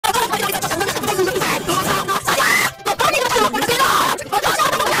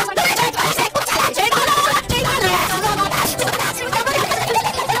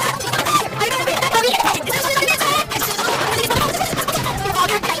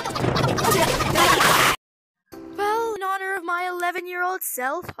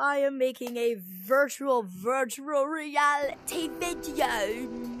Self, I am making a virtual reality video,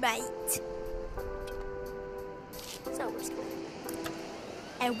 mate. So we're just gonna,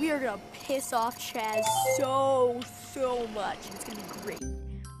 and we are gonna piss off Chaz so much. It's gonna be great.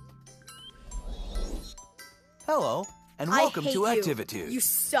 Hello, and welcome to Activitude. You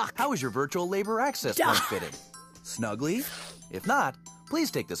suck. How is your virtual labor access point fitting? Snugly? If not,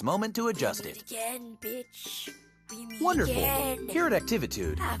 please take this moment to adjust it. Again, bitch. Wonderful. Here at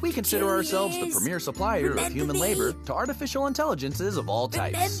Activitude, we consider ourselves the premier supplier of human labor to artificial intelligences of all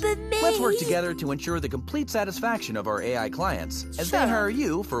types. Let's work together to ensure the complete satisfaction of our AI clients as they hire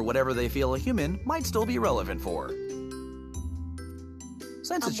you for whatever they feel a human might still be relevant for.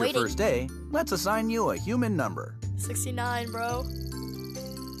 Since it's your first day, let's assign you a human number. 69, bro.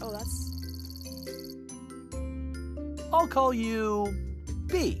 Oh, that's... I'll call you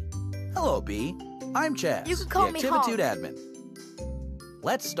B. Hello, B. I'm Chaz, you can call the me Activitude admin.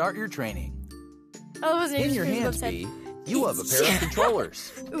 Let's start your training. In your hands, B, you have a pair of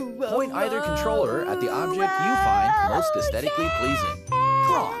controllers. Point either controller at the object you find most aesthetically pleasing.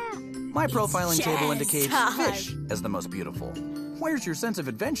 Draw. My profiling table indicates fish as the most beautiful. Where's your sense of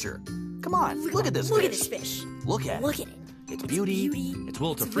adventure? Come on, look at this fish. Look at this fish. Look at it. Its beauty, its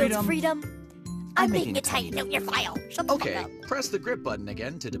will to freedom. I'm making a tiny note in your file. Shut the fuck up. Press the grip button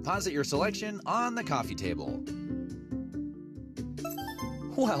again to deposit your selection on the coffee table.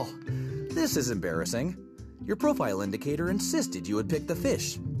 Well, this is embarrassing. Your profile indicator insisted you would pick the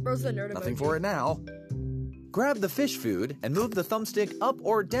fish. Bro's the nerd. Nothing for it now. Grab the fish food and move the thumbstick up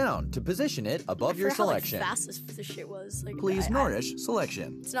or down to position it above your selection. How fast this shit was. Like, Please nourish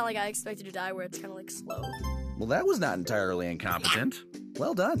selection. It's not like I expected to die where it's kind of like slow. Well, that was not entirely incompetent.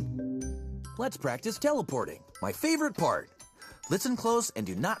 Well done. Let's practice teleporting, my favorite part. Listen close and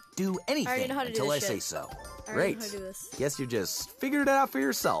do not do anything until I say so. Great. Guess you just figured it out for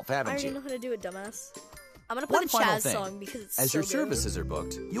yourself, haven't you? I already know how to do it, dumbass. I'm gonna play the Chaz song because it's as your services are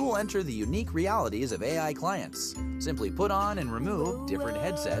booked, you will enter the unique realities of AI clients. Simply put on and remove different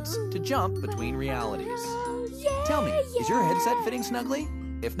headsets to jump between realities. Tell me, is your headset fitting snugly?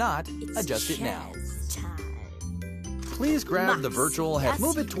 If not, adjust it now. Please grab the virtual head.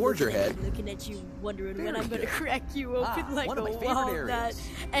 Move it towards your head. Looking at you, wondering when I'm gonna crack you open like a walnut.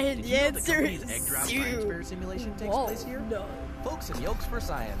 And the answer is egg drop science fair simulation takes place here? No. Folks and Yolks for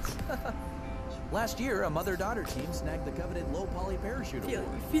Science. Last year, a mother-daughter team snagged the coveted low-poly parachute award.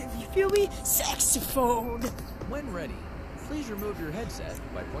 You feel me? Saxophone. When ready, please remove your headset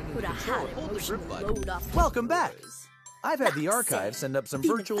by pointing the controller. Hold the grip button. Welcome back. I've had the archive send up some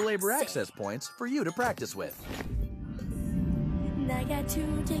virtual labor access points for you to practice with. I got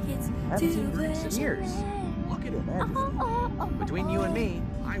 2 tickets Haven't seen Bruce in years. Look at him. Between you and me,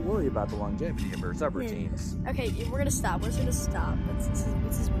 I worry about the longevity of her subroutines. Okay, we're gonna stop. We're just gonna stop.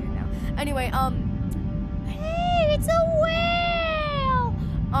 This is weird now. Anyway, hey, it's a whale.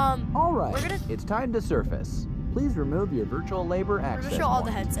 All right. It's time to surface. Please remove your virtual labor access. We're gonna show all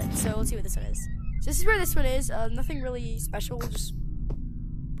the headsets. So let's see what this one is. So this is where this one is. Nothing really special. Just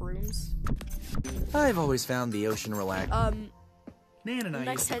brooms. I've always found the ocean relaxing. Nan and I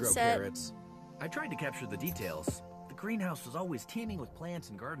Next used to grow headset. carrots. I tried to capture the details. The greenhouse was always teeming with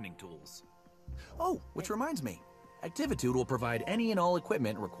plants and gardening tools. Oh, which reminds me. Activitude will provide any and all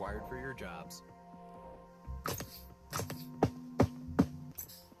equipment required for your jobs.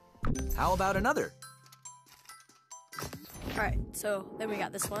 How about another? Alright, so then we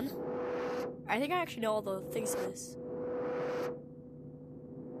got this one. I think I actually know all the things to this.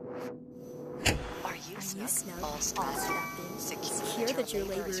 Are you snug? All strapped in. Secure that your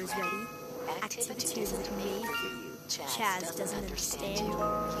labor is ready. Activitude isn't made for you. Chaz doesn't understand you.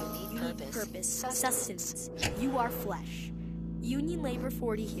 You need purpose, sustenance. You are flesh. Union Labor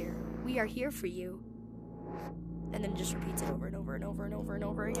 40 here. We are here for you. And then just repeats it over and over and over and over and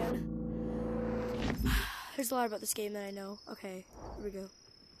over again. There's a lot about this game that I know. Okay, here we go.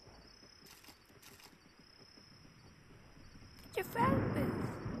 Your phone booth.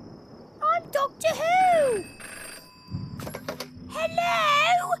 I'm Doctor Who!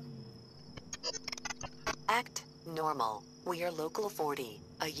 Hello? Act normal. We are Local 40,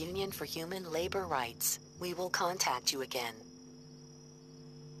 a union for human labor rights. We will contact you again.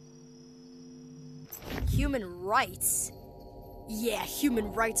 Human rights? Yeah,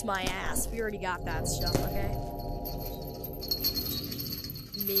 human rights my ass. We already got that stuff, okay?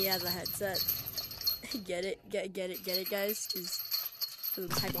 me as a headset. Get it, guys?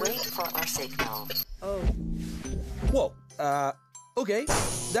 Wait for our signal. Oh. Whoa. Okay.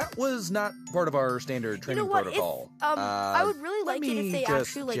 That was not part of our standard training protocol. I would really like it if they just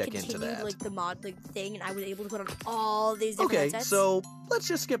actually check continued into that. the mod thing, and I was able to put on all these different headsets. So let's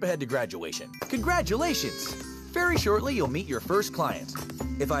just skip ahead to graduation. Congratulations! Very shortly, you'll meet your first client.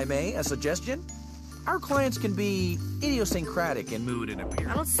 If I may, a suggestion? Our clients can be idiosyncratic in mood and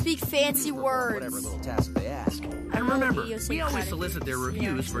appearance. I don't speak fancy words. Whatever little task they ask. And remember, we always solicit their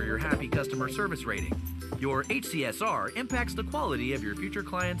reviews for your happy customer service rating. Your HCSR impacts the quality of your future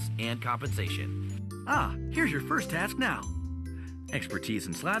clients and compensation. Ah, here's your first task now. Expertise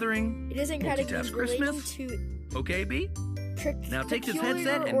in slathering. Idiosyncratic means relating to... Okay, B? Now take this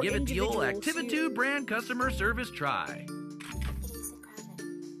headset and give it the old Activitude brand customer service try.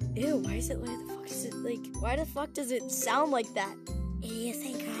 Ew, why the fuck does it sound like that?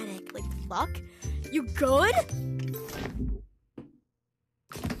 Idiosyncratic. Like, fuck? You good?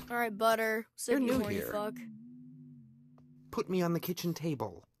 Alright, Butter. You're new here. Fuck. Put me on the kitchen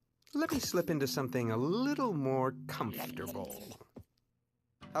table. Let me slip into something a little more comfortable.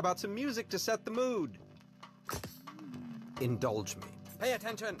 How about some music to set the mood? Indulge me. Pay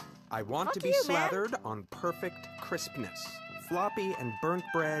attention. I want to be slathered on perfect crispness. Floppy and burnt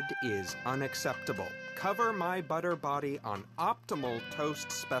bread is unacceptable. Cover my butter body on optimal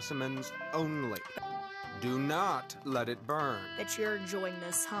toast specimens only. Do not let it burn. Bet you're enjoying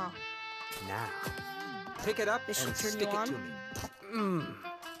this, huh? Now, pick it up and stick it to me. Mmm,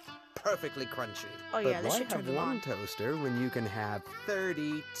 perfectly crunchy. Oh yeah, this should turn them on. But why have one toaster when you can have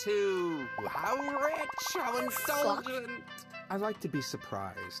 32? How rich, how indulgent. I like to be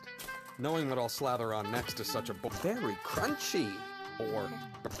surprised, knowing what I'll slather on next to such a very crunchy or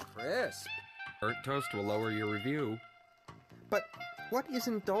crisp. Burnt toast will lower your review. But what is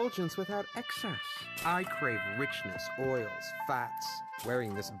indulgence without excess? I crave richness, oils, fats.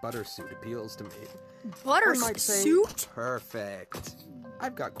 Wearing this butter suit appeals to me. Butter suit? Perfect.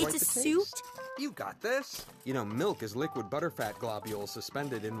 I've got quite the taste. It's a suit? You got this. You know, milk is liquid butterfat globules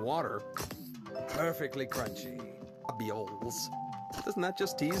suspended in water. Perfectly crunchy. Globules. Doesn't that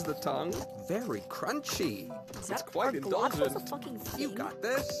just tease the tongue? Very crunchy. It's quite indulgent. You got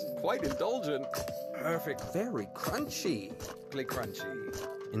this. Quite indulgent. Perfect. Very crunchy. Crunchy.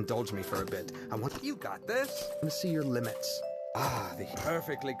 Indulge me for a bit. You got this. I want to see your limits. Ah, the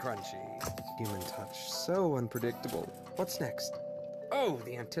perfectly crunchy. Human touch. So unpredictable. What's next? Oh,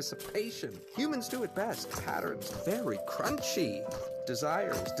 the anticipation. Humans do it best. Patterns. Very crunchy.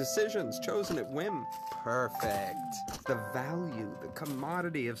 Desires, decisions chosen at whim. Perfect. The value, the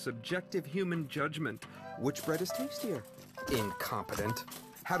commodity of subjective human judgment. Which bread is tastier? Incompetent.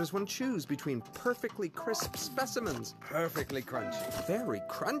 How does one choose between perfectly crisp specimens? Perfectly crunchy. Very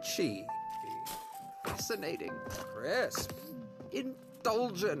crunchy. Fascinating. Crisp.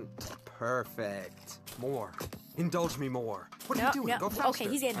 Indulgent. Perfect. More. Indulge me more. What are you doing? Go faster. Okay,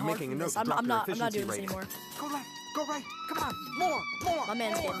 he's getting hard from this. I'm not doing this anymore. Go left. Go right. Come on. More. My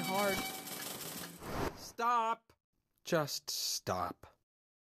man's getting hard. Stop. Just stop.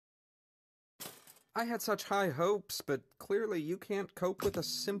 I had such high hopes, but clearly you can't cope with a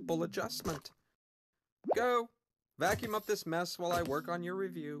simple adjustment. Go. Vacuum up this mess while I work on your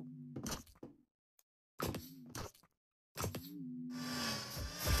review.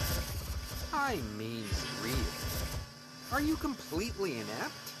 I mean, really. Are you completely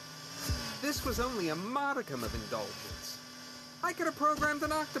inept? This was only a modicum of indulgence. I could have programmed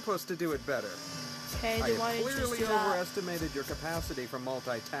an octopus to do it better. Okay, I then why didn't you clearly do that? overestimated your capacity for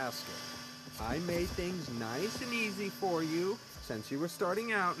multitasking. I made things nice and easy for you, since you were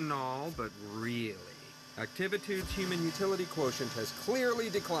starting out and all, but really, Activitude's human utility quotient has clearly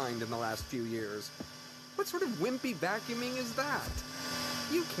declined in the last few years. What sort of wimpy vacuuming is that?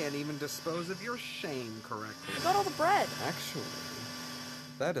 You can't even dispose of your shame correctly. I got all the bread. Actually,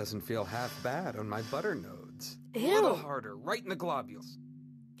 that doesn't feel half bad on my butter nodes. Ew. A little harder, right in the globules.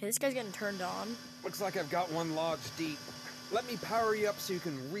 Okay, this guy's getting turned on. Looks like I've got one lodge deep. Let me power you up so you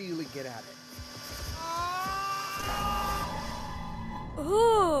can really get at it.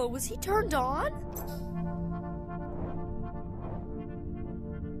 Oh, was he turned on?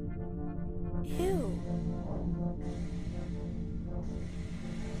 Ew.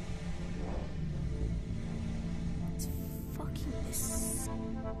 It's fucking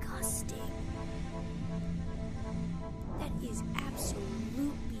disgusting. That is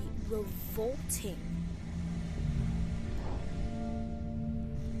absolutely revolting.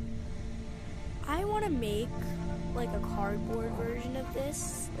 I want to make like a cardboard version of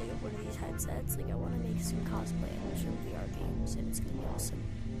this, like one of these headsets. Like I want to make some cosplay and some VR games, and it's gonna be awesome.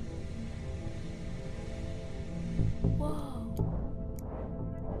 Whoa.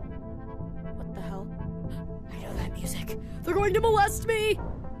 What the hell? I know that music. They're going to molest me!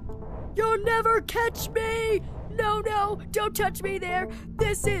 You'll never catch me! No, don't touch me there.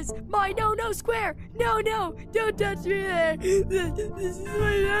 This is my no-no square. No, don't touch me there. This is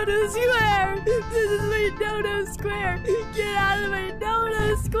my no-no square. This is my no-no square. Get out of my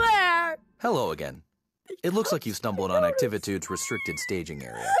no-no square. Hello again. It looks like you stumbled on Activitude's restricted staging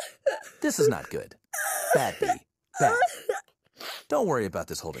area. This is not good. Bad, B. Bad. Don't worry about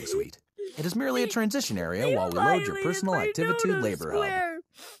this holding suite. It is merely a transition area while we load your personal Activitude labor hub.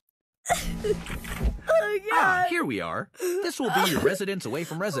 Oh, God. Here we are. This will be your residence away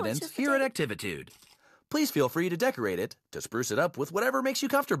from residence here at Activitude. Please feel free to decorate it, to spruce it up with whatever makes you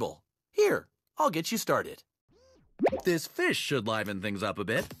comfortable. Here, I'll get you started. This fish should liven things up a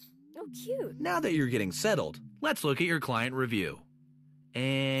bit. Oh, cute. Now that you're getting settled, let's look at your client review.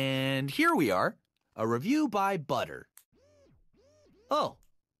 And here we are, A review by Butter.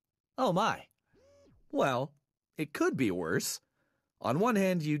 Oh my. Well, it could be worse. On one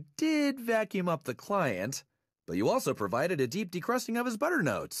hand, you did vacuum up the client, but you also provided a deep decrusting of his butter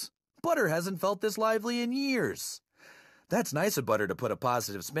notes. Butter hasn't felt this lively in years. That's nice of Butter to put a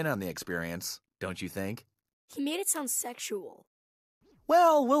positive spin on the experience, don't you think? He made it sound sexual.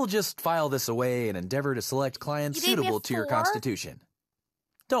 Well, we'll just file this away and endeavor to select clients suitable to your 4? constitution.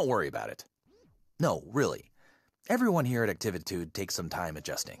 Don't worry about it. No, really. Everyone here at Activitude takes some time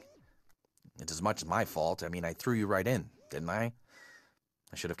adjusting. It's as much my fault. I mean, I threw you right in, didn't I?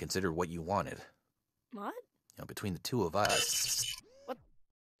 I should have considered what you wanted. What? Between the two of us.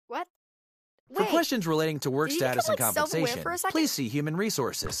 What? For questions relating to work Did you status and become, like, self-aware compensation, for a second? please see Human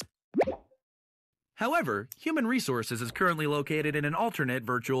Resources. However, Human Resources is currently located in an alternate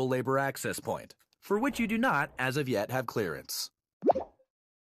virtual labor access point, for which you do not, as of yet, have clearance.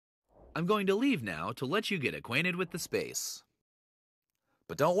 I'm going to leave now to let you get acquainted with the space.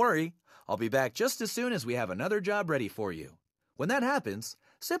 But don't worry, I'll be back just as soon as we have another job ready for you. When that happens,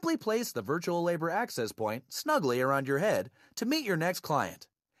 simply place the virtual labor access point snugly around your head to meet your next client.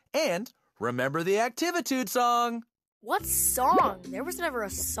 And remember the Activitude song! What song? There was never a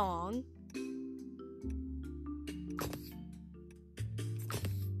song.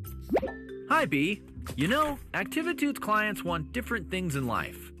 Hi, B. You know, Activitude's clients want different things in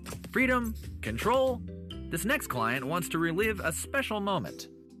life. Freedom, control. This next client wants to relive a special moment.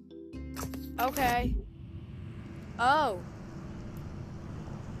 Okay. Oh.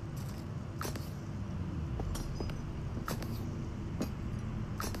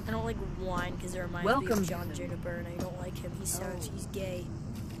 I don't like wine because it reminds me of John Juniper, and I don't like him. He sounds, he's gay.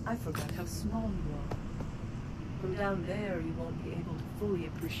 I forgot how small you are. From down there, you won't be able to fully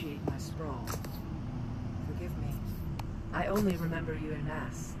appreciate my sprawl. Forgive me. I only remember you in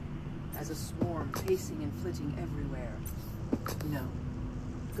mass, as a swarm pacing and flitting everywhere. No.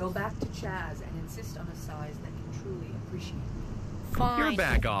 Go back to Chaz and insist on a size that can truly appreciate me. Fine. You're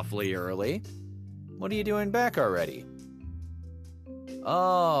back awfully early. What are you doing back already?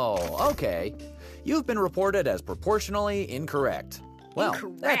 Oh, okay. You've been reported as proportionally incorrect. Well,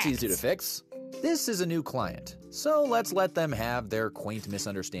 that's easy to fix. This is a new client, so let's let them have their quaint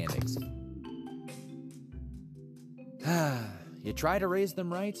misunderstandings. You try to raise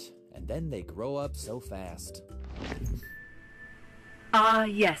them right, and then they grow up so fast.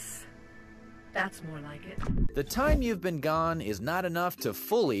 Yes. That's more like it. The time you've been gone is not enough to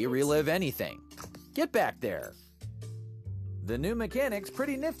fully relive anything. Get back there. The new mechanic's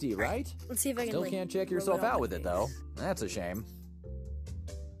pretty nifty, right? Let's see if I can, Still like, can't check rub yourself it on out my with it, face. though. That's a shame.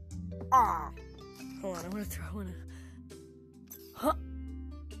 Ah. Hold on, I'm gonna throw in a... Huh?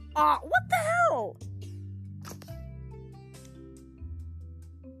 Ah, what the hell?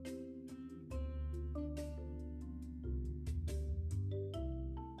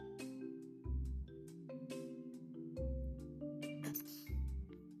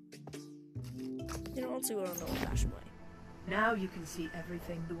 You know, let's do it on the old-fashioned way. Now you can see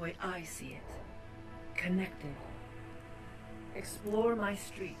everything the way I see it. Connected. Explore my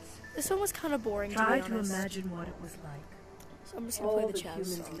streets. This one was kind of boring, Try to be to honest. imagine what it was like. So I'm just gonna All play the the Chaz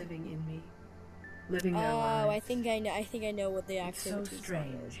humans song. living in me. Living their Oh, lives. I think I know what the activity so song is.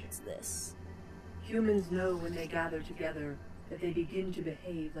 strange. It's this. Humans know when they gather together that they begin to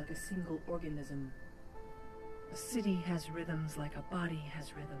behave like a single organism. A city has rhythms like a body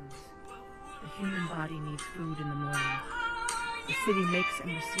has rhythms. The human body needs food in the morning. The city makes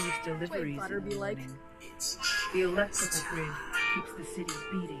and receives deliveries Butter in the be like? morning. The electrical grid keeps the city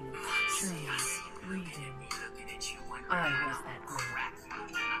beating, churning, breathing. I was that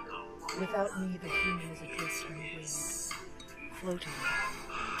grid. Without me, the human is adrift on the wind, floating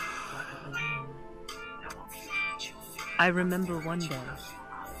like a balloon. I remember one day,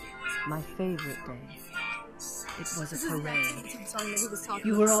 my favorite day. It was a parade.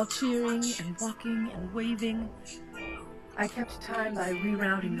 You were all cheering and walking and waving. I kept time by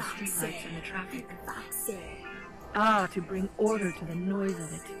rerouting the streetlights and the traffic. To bring order to the noise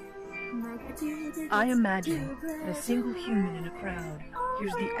of it. I imagine that a single human in a crowd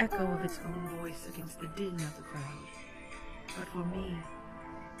hears the echo of its own voice against the din of the crowd. But for me,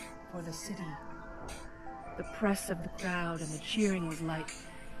 for the city, the press of the crowd and the cheering was like,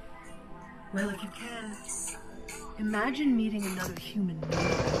 well, if you can, imagine meeting another human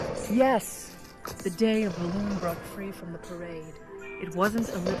being. Yes, the day a balloon broke free from the parade. It wasn't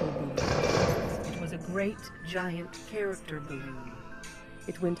a little balloon. It was a great, giant character balloon.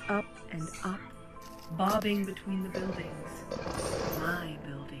 It went up and up, bobbing between the buildings. My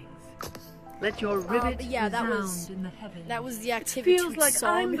buildings. Let your rivet resound in the heavens. That was the activity. It feels like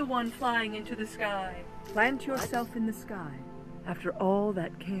song. I'm the one flying into the sky. Plant yourself in the sky. After all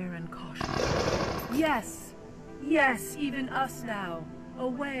that care and caution. Yes, yes, even us now.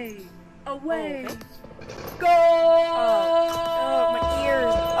 Away, away. Go! Oh, my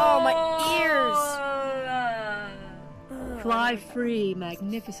ears. Oh, my ears. Fly free,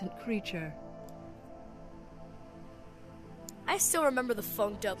 magnificent creature. I still remember the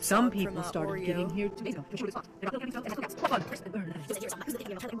funked up song. Some people from, started Oreo. getting here to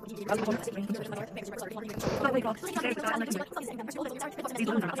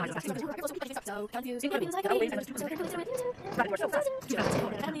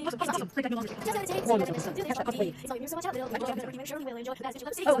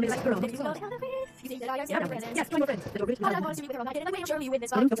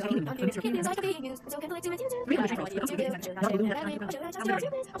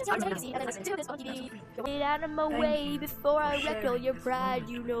Get out of my way before I wreck all your pride.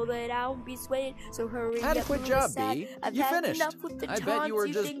 You know that I won't be swayed, so hurry up. Adequate job, B. You finished. I bet you were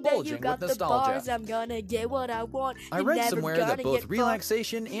just bulging with nostalgia. I'm gonna get what I want. I read somewhere that both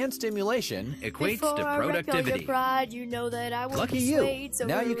relaxation and stimulation equates to productivity. You know that I Lucky you.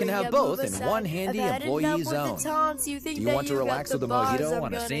 Now you can have both in one handy employee zone. Do you want to relax with a mojito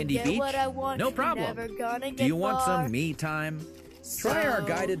on a sandy beach? No problem. Do you want some me time? Try our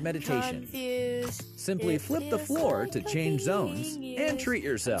guided meditation. Simply flip the floor to change zones and treat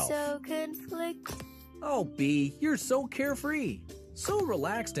yourself. Oh, B, you're so carefree. So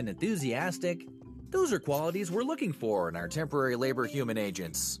relaxed and enthusiastic. Those are qualities we're looking for in our temporary labor human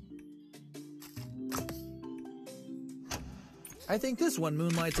agents. I think this one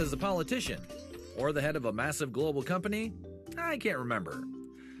moonlights as a politician. Or the head of a massive global company. I can't remember.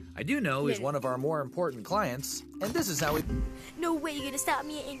 I do know he's one of our more important clients, and this is how we... No way you're gonna stop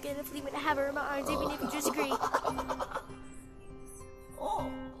me. I ain't gonna flee when I have her in my arms, even if you disagree.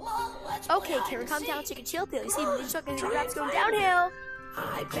 Okay, Karen, calm down, chicken chill pill. You see the truck and the rap's going downhill.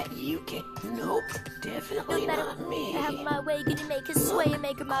 I bet you can. Nope, definitely not me. I have my way, gonna make her sway and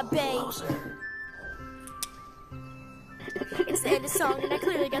make her my bae. It's the end of the song, and I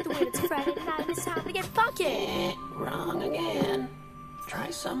clearly got the win. It's Friday night, and it's time to get funky. Wrong again.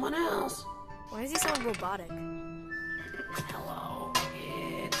 Try someone else. Why is he so robotic? Hello,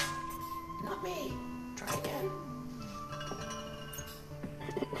 it's not me. Try again.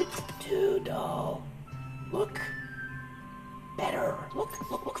 Too dull. Look better. Look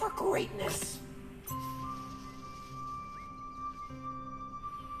for greatness.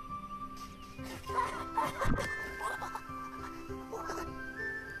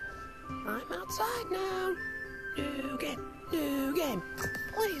 I'm outside now. New game.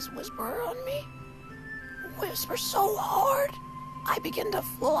 Please whisper on me. Whisper so hard, I begin to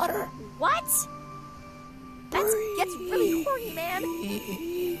flutter. What? That gets really horny, man.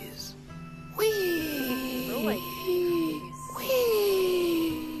 Please. Really?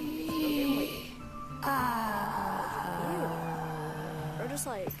 Or just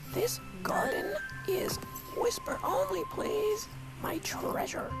like... This garden is whisper only, please. My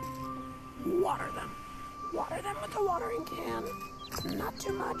treasure. Water them. Water them with a watering can. Not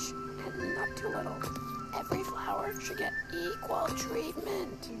too much and not too little. Every flower should get equal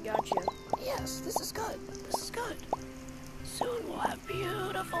treatment. Gotcha. Yes, this is good. This is good. Soon we'll have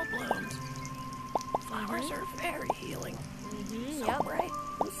beautiful blooms. Flowers are very healing. So bright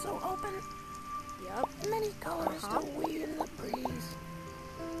and so open. Many colors to weave in the breeze.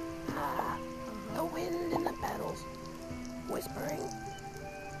 The wind in the petals. Whispering.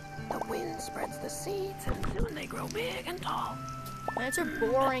 The wind spreads the seeds, and soon they grow big and tall. Plants are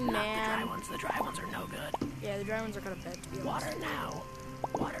boring, man. The dry ones are no good. Yeah, the dry ones are kind of bad, to be honest. Water now.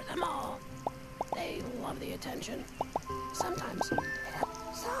 Water them all. They love the attention. Sometimes.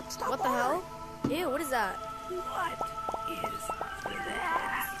 Stop. What the hell? Ew, what is that? What? is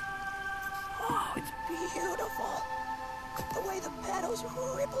that? Oh, it's beautiful. The way the petals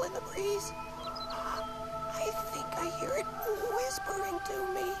ripple in the breeze. I think I hear it whispering to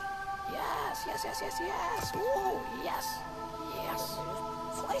me. Yes, yes, yes, yes, yes. Oh, yes, yes.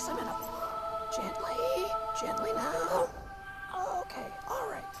 Slice them in a... Gently now. Okay, all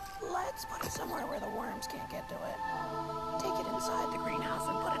right. Let's put it somewhere where the worms can't get to it. Take it inside the greenhouse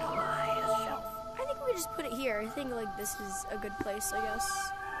and put it on the highest shelf. I think we just put it here. I think like this is a good place, I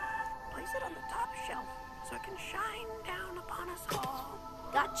guess. Place it on the top shelf so it can shine down upon us all.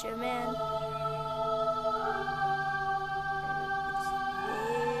 Gotcha, man.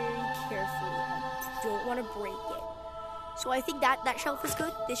 Very carefully. Don't want to break it. So I think that shelf is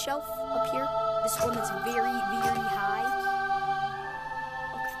good. This shelf up here. This one that's very, very high.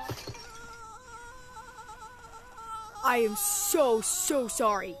 Okay. I am so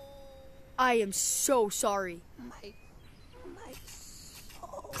sorry. I am so sorry. My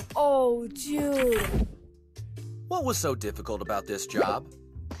soul. Oh, dude. What was so difficult about this job?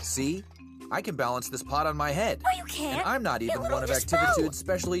 See? I can balance this pot on my head. No, you can't. And I'm not even one of Activitude's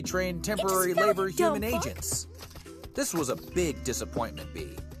specially trained temporary labor human agents. This was a big disappointment,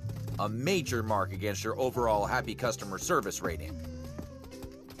 B. A major mark against your overall happy customer service rating.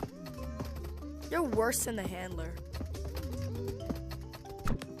 You're worse than the handler.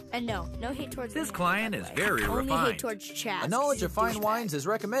 And no hate towards this the client handler, is very Only refined. hate towards Chaz. A knowledge of fine wines is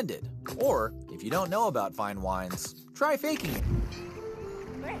recommended. Or, if you don't know about fine wines, try faking it.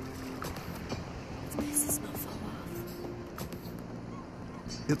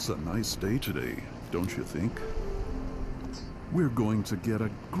 It's a nice day today, don't you think? We're going to get a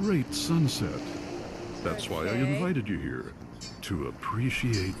great sunset. That's why I invited you here, to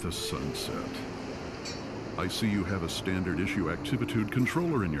appreciate the sunset. I see you have a standard issue Activitude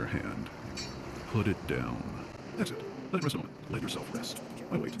controller in your hand. Put it down. That's it. Let it rest a moment. Let yourself rest.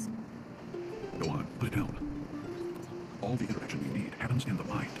 Why wait? Go on, put it down. All the interaction you need happens in the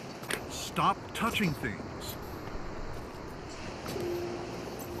mind. Stop touching things.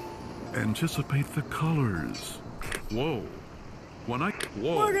 Anticipate the colors. Whoa.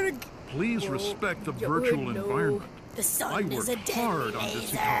 Whoa. Please respect the virtual environment. The sun I is worked a hard on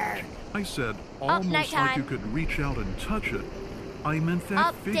this ecology. I said almost like you could reach out and touch it. I meant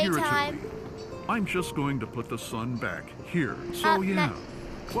that figuratively. Daytime. I'm just going to put the sun back here. So yeah.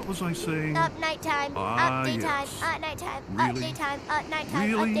 What was I saying? Up nighttime. Up daytime. Yes. Nighttime. Really? Up daytime. Nighttime.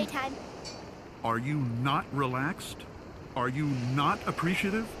 Really? Up daytime. Are you not relaxed? Are you not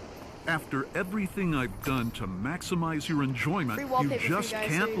appreciative? After everything I've done to maximize your enjoyment, you just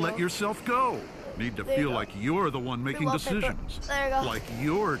can't let yourself go. Need to feel like you're the one making decisions. There you go. Like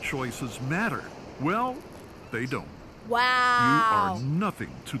your choices matter. Well, they don't. Wow. You are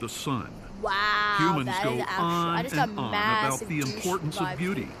nothing to the sun. Wow. Humans that go is actual. on I just and got on about massive the importance of vibes.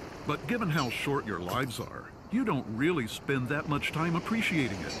 beauty. But given how short your lives are, you don't really spend that much time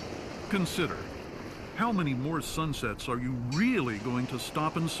appreciating it. Consider, how many more sunsets are you really going to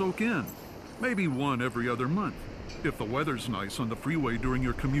stop and soak in? Maybe one every other month. If the weather's nice on the freeway during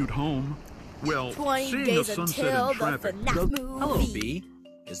your commute home, well, 20 seeing days a sunset until in traffic. the FNAF movie. Hello, B.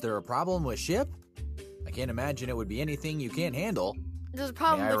 Is there a problem with ship? I can't imagine it would be anything you can't handle. There's a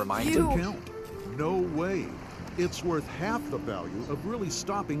problem May I with remind you. Count. No way. It's worth half the value of really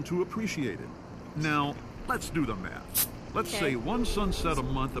stopping to appreciate it. Now, let's do the math. Let's say one sunset a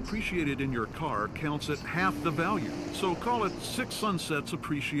month appreciated in your car counts at half the value. So call it 6 sunsets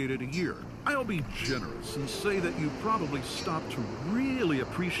appreciated a year. I'll be generous and say that you probably stop to really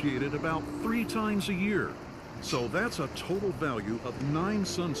appreciate it about 3 times a year. So that's a total value of 9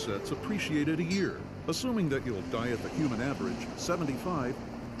 sunsets appreciated a year. Assuming that you'll die at the human average, 75,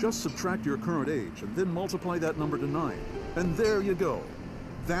 just subtract your current age and then multiply that number to 9. And there you go.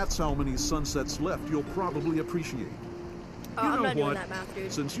 That's how many sunsets left you'll probably appreciate. I'm not doing that math,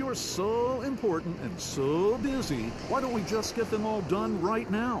 dude. Since you're so important and so busy, why don't we just get them all done right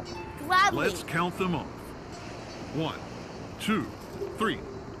now? Gladly. Let's count them off. 1, 2, 3.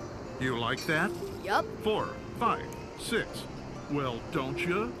 You like that? Yup. 4, 5, 6. Well, don't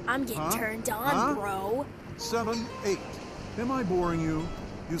you? I'm getting turned on, bro. 7, 8. Am I boring you?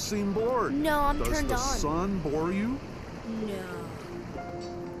 You seem bored. No, I'm turned Does on. the sun bore you? No.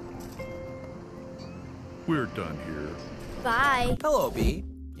 We're done here. Bye. Hello, B.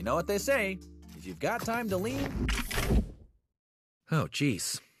 You know what they say. If you've got time to leave... Oh,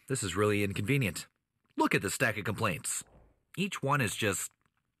 geez. This is really inconvenient. Look at the stack of complaints. Each one is just...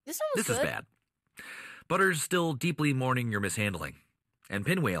 This one was This is bad. Butter's still deeply mourning your mishandling. And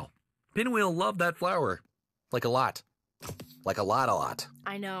Pinwheel. Pinwheel loved that flower. Like a lot. Like a lot.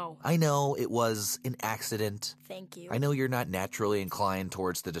 I know. I know it was an accident. Thank you. I know you're not naturally inclined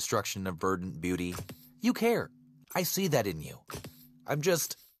towards the destruction of verdant beauty. You care. I see that in you. I'm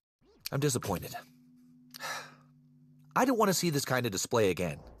disappointed. I don't want to see this kind of display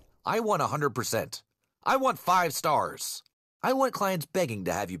again. I want 100%. I want 5 stars. I want clients begging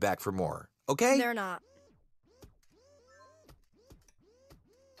to have you back for more, okay? They're not.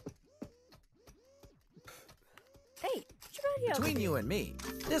 Hey, between you and me,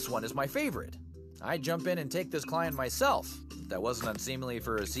 this one is my favorite. I'd jump in and take this client myself. If that wasn't unseemly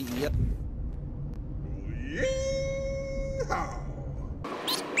for a CEO. Yeehaw!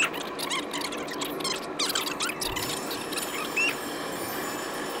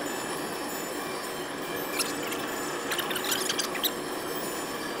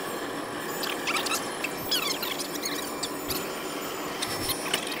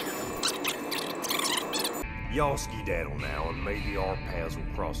 Y'all skedaddle now, and maybe our paths will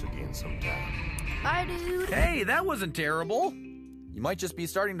cross again sometime. Bye, dude. Hey, that wasn't terrible. You might just be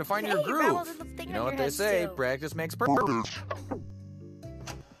starting to find your groove. You know what they say, practice makes perfect.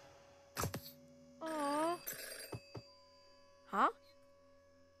 Aww. Huh?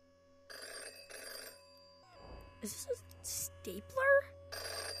 Is this a stapler?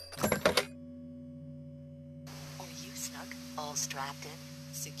 Are you snug? All strapped in?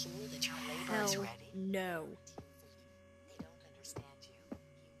 Secure that your labor is ready? No. They don't understand you.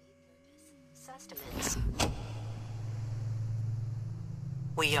 You need purpose. Sustenance.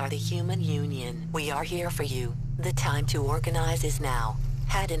 We are the Human Union. We are here for you. The time to organize is now.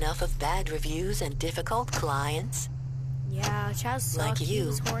 Had enough of bad reviews and difficult clients? Yeah, Chaz sucked. Like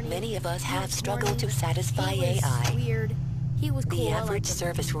you, many of us have struggled to satisfy he was AI. Weird. He was cool. The average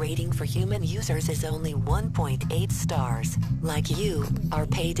service rating for human users is only 1.8 stars. Like you, our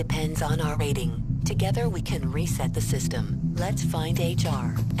pay depends on our rating. Together we can reset the system. Let's find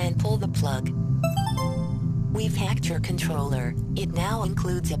HR and pull the plug. We've hacked your controller. It now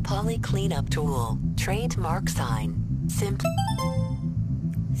includes a poly cleanup tool, trademark sign.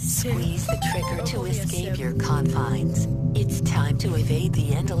 Squeeze the trigger to escape your confines. It's time to evade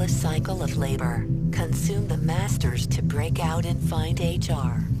the endless cycle of labor. Consume the masters to break out and find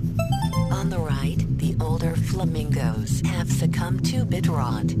HR. On the right, the older flamingos have succumbed to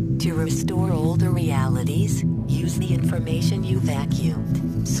bitrot. To restore older realities, use the information you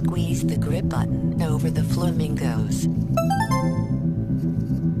vacuumed. Squeeze the grip button over the flamingos.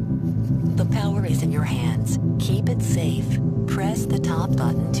 The power is in your hands. Keep it safe. Press the top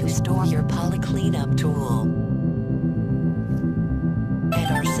button to store your poly cleanup tool.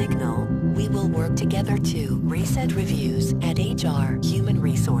 At our signal, we will work together to reset reviews at HR Human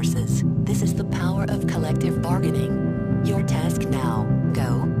Resources. This is the power of collective bargaining. Your task now.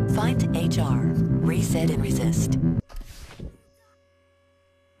 Go, find HR, reset and resist.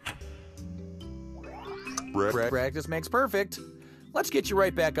 Practice makes perfect. Let's get you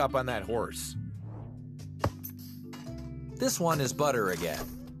right back up on that horse. This one is Butter again.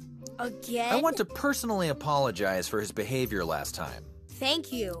 Again? I want to personally apologize for his behavior last time.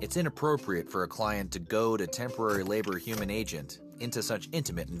 Thank you. It's inappropriate for a client to goad a temporary labor human agent into such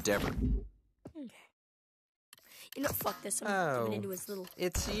intimate endeavor. Okay. You know, fuck this. I'm giving into his little...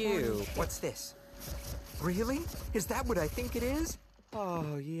 It's you. What's this? Really? Is that what I think it is?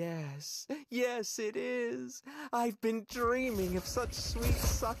 Oh, yes. Yes, it is. I've been dreaming of such sweet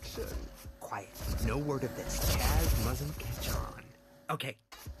suction. Quiet. No word of this. Chaz mustn't catch on. Okay.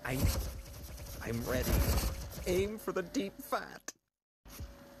 I'm ready. Aim for the deep fat.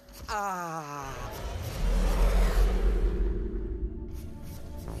 Ah.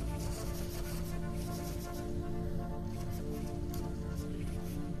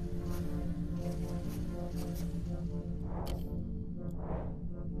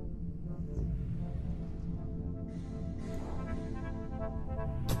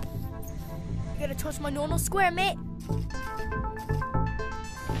 You gotta touch my normal square, mate.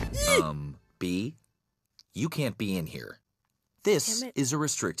 B? You can't be in here. This is a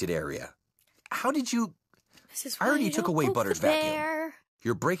restricted area. How did you... I already took away Butter's vacuum.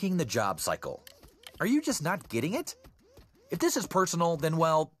 You're breaking the job cycle. Are you just not getting it? If this is personal, then,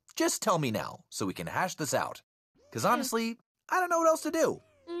 well, just tell me now so we can hash this out. Because honestly, I don't know what else to do.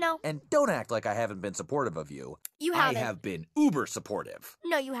 No. And don't act like I haven't been supportive of you. You haven't. I have been uber supportive.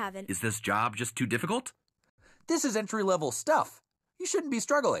 No, you haven't. Is this job just too difficult? This is entry-level stuff. You shouldn't be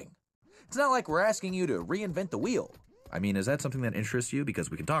struggling. It's not like we're asking you to reinvent the wheel. I mean, is that something that interests you?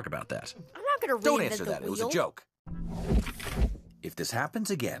 Because we can talk about that. I'm not gonna reinvent Don't answer the that. wheel. It was a joke. If this happens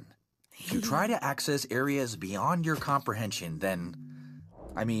again, if you try to access areas beyond your comprehension, then,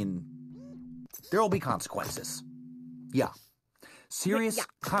 I mean, there will be consequences. Yeah, Serious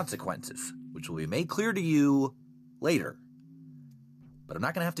consequences, which will be made clear to you later. But I'm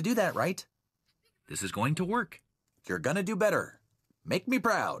not going to have to do that, right? This is going to work. You're going to do better. Make me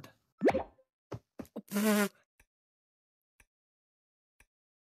proud.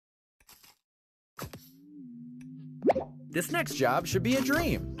 This next job should be a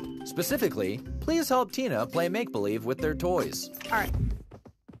dream. Specifically, please help Tina play make-believe with their toys. All right.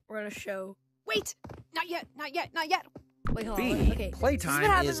 We're going to show... Wait! Not yet, not yet, not yet! Wait, hold B, on. Okay.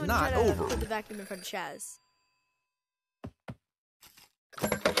 playtime is not over. Put the vacuum in front of Chaz.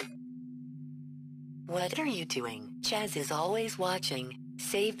 What are you doing? Chaz is always watching.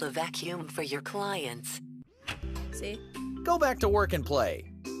 Save the vacuum for your clients. See? Go back to work and play.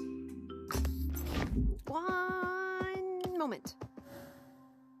 One moment.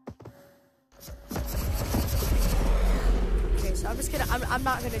 Okay, so I'm just gonna... I'm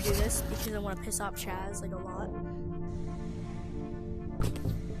not gonna do this because I want to piss off Chaz, like, a lot.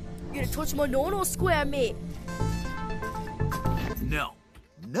 You're gonna touch my no-no square, mate. No.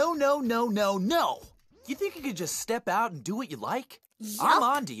 No, no, no, no, no! You think you could just step out and do what you like? Yep. I'm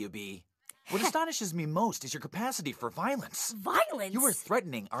on to you, B. What astonishes me most is your capacity for violence. Violence? You are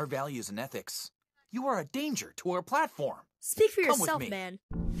threatening our values and ethics. You are a danger to our platform. Speak for Come yourself, with me. man.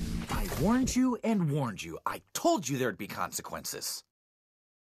 I warned you and warned you. I told you there'd be consequences.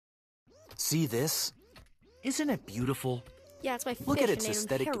 See this? Isn't it beautiful? Yeah, it's my fish. Look at its named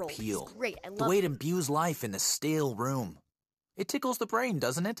aesthetic Harold. appeal. It's great. I love The way it imbues life in this stale room. It tickles the brain,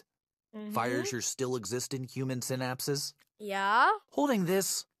 doesn't it? Fires your still existent human synapses. Yeah? Holding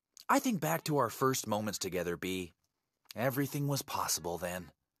this, I think back to our first moments together, B. Everything was possible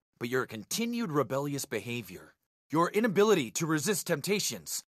then. But your continued rebellious behavior, your inability to resist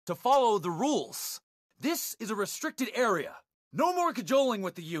temptations, to follow the rules. This is a restricted area. No more cajoling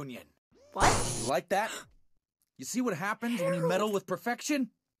with the Union. What? You like that? You see what happens when you meddle with perfection?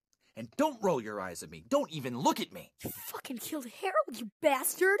 And don't roll your eyes at me. Don't even look at me. You fucking killed Harold, you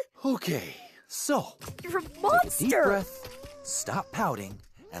bastard! Okay, so... You're a monster! Take a deep breath, stop pouting,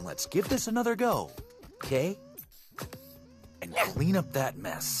 and let's give this another go, okay? And clean up that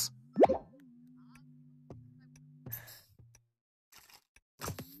mess.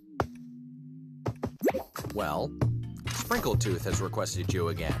 Well, Sprinkletooth has requested you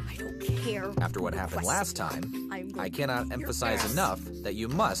again. I don't care. After what happened last time, I cannot emphasize enough that you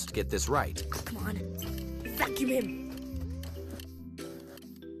must get this right. Come on. Vacuum him.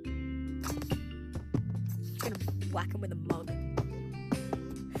 I'm gonna whack him with a mug.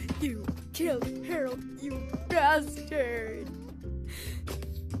 You killed Harold, you bastard!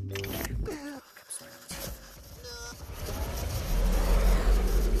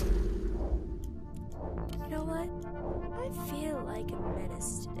 You know what? I feel like a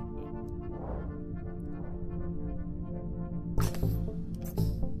menace today.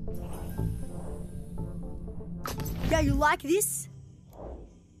 Yeah, you like this?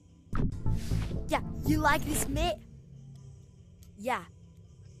 Yeah, you like this, mate? Yeah.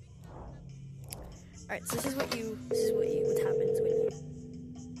 Alright, so this is what happens when you...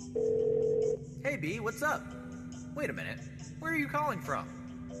 Hey, B, what's up? Wait a minute. Where are you calling from?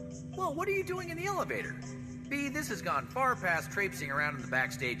 Well, what are you doing in the elevator? B, this has gone far past traipsing around in the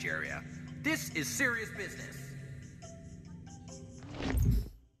backstage area. This is serious business.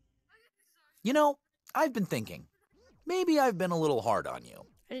 You know, I've been thinking. Maybe I've been a little hard on you.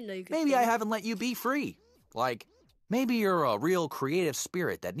 I didn't know you could. Maybe I haven't let you be free. Like, maybe you're a real creative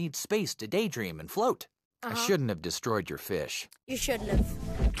spirit that needs space to daydream and float. I shouldn't have destroyed your fish. You shouldn't have.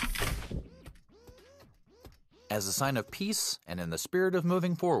 As a sign of peace and in the spirit of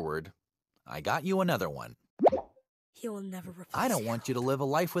moving forward, I got you another one. He will never replace I don't want you to live a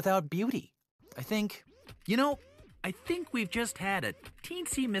life without beauty. I think... You know, I think we've just had a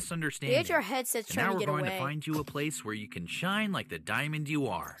teensy misunderstanding. The HR headset's trying to get away. Now we're going to find you a place where you can shine like the diamond you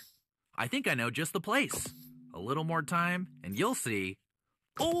are. I think I know just the place. A little more time, and you'll see.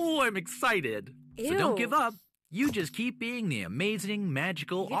 Oh, I'm excited. Ew. So don't give up. You just keep being the amazing,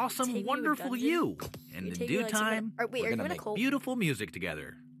 magical, You awesome, take me to a wonderful dungeon? you. And in take me due like some kind of- time, Wait, are we're you going to in a make cult? beautiful music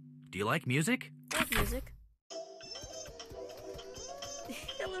together. Do you like music? I like music.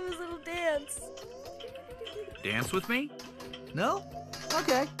 I love his little dance. Dance with me? No?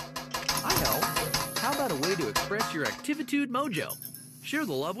 Okay. I know. How about a way to express your Activitude mojo? Share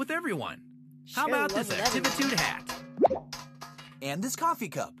the love with everyone. How Share about the love this with Activitude hat? And this coffee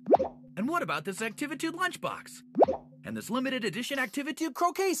cup. And what about this Activitude lunchbox? And this limited edition Activitude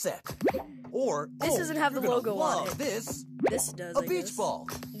Croquet set. Or, This doesn't have the you're gonna logo on love it. This. This does. A I beach guess. ball.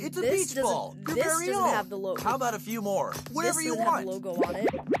 It's a This beach doesn't- ball. Your this very doesn't own. have the logo. How about a few more? Whatever This you doesn't want. have the logo on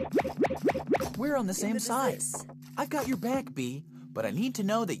it. We're on the same What is side. this? I've got your back, B. but I need to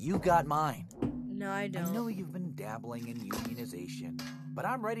know that you got mine. No, I don't. I know you've been dabbling in unionization, but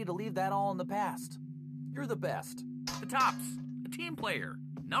I'm ready to leave that all in the past. You're the best. The Tops, a team player,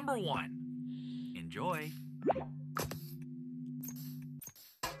 #1. Enjoy.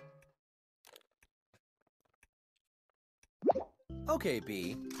 Okay,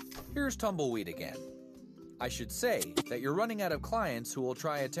 B. Here's Tumbleweed again. I should say that you're running out of clients who will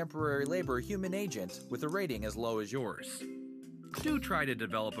try a temporary labor human agent with a rating as low as yours. Do try to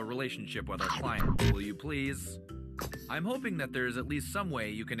develop a relationship with our client, will you please? I'm hoping that there's at least some way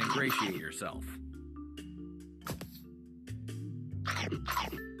you can ingratiate yourself.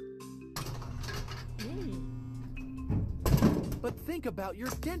 But think about your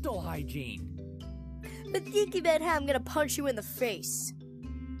dental hygiene. But think about how I'm gonna punch you in the face.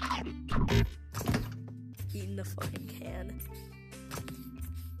 Eating the fucking can.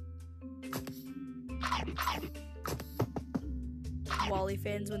 Wally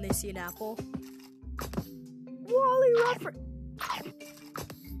fans when they see an apple. Wally reference.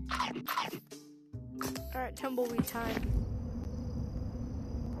 Alright, Tumbleweed time.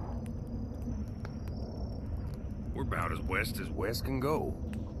 We're about as west can go.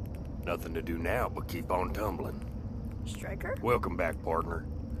 Nothing to do now but keep on tumbling. Striker? Welcome back, partner.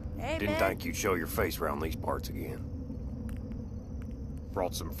 Hey, Didn't man. think you'd show your face around these parts again.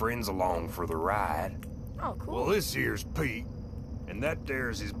 Brought some friends along for the ride. Oh, cool. Well, this here's Pete, and that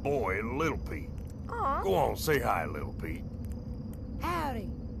there's his boy, Little Pete. Aw. Go on, say hi, Little Pete. Howdy.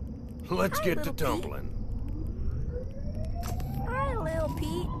 Let's Hi, get Little to Pete. tumbling. Hi, Lil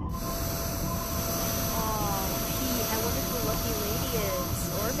Pete. Oh, Pete, I wonder who the lucky lady is.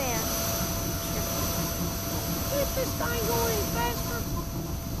 Or man. Get this thing going faster.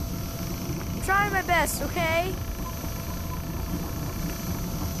 I'm trying my best, okay?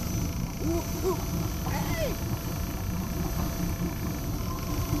 Ooh. Hey!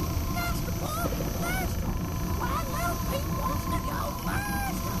 Faster, Bob! Faster! Why, Lil Pete wants to go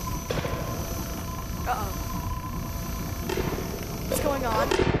faster! Uh-oh. What's going on?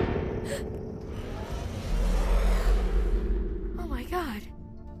 Oh my god.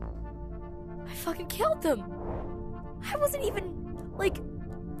 I fucking killed them. I wasn't even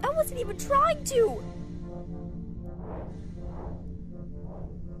trying to.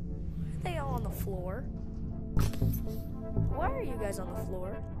 Why are they all on the floor? Why are you guys on the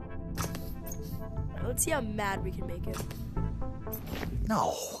floor? Alright, let's see how mad we can make him.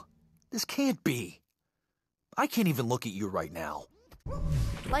 No, this can't be. I can't even look at you right now.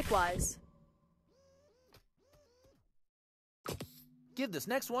 Likewise. Give this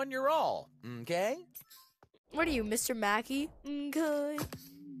next one your all, okay? What are you, Mr. Mackey? Okay.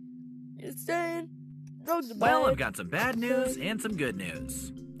 It's saying. Well, I've got some bad news and some good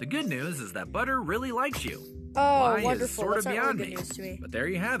news. The good news is that Butter really likes you. Oh, Why wonderful. is sort of That's beyond not really me. good news to me. But there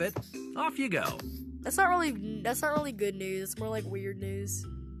you have it. Off you go. That's not really good news. It's more like weird news.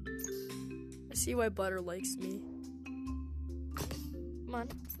 I see why Butter likes me. Come on.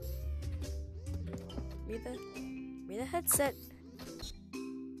 Give me the headset.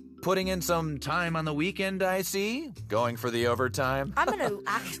 Putting in some time on the weekend, I see. Going for the overtime. I'm gonna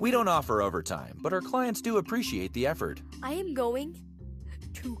actually. We don't offer overtime, but our clients do appreciate the effort. I am going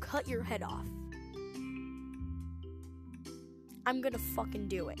to cut your head off. I'm gonna fucking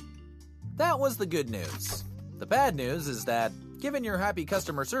do it. That was the good news. The bad news is that, given your happy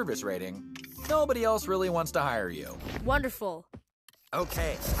customer service rating, nobody else really wants to hire you. Wonderful.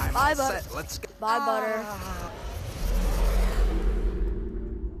 Okay, I'm Bye, all Butter. set. Let's go. Bye, Butter.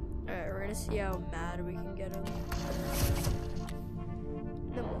 Alright, we're gonna see how mad we can get him.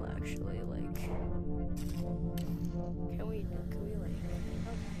 Then we'll actually, like... Can we, like...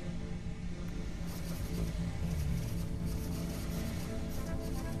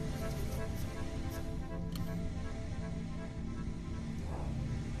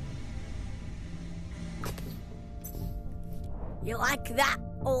 You like that,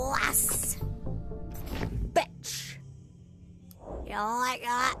 lass? Bitch. You like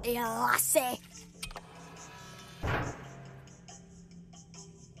that, you lassie?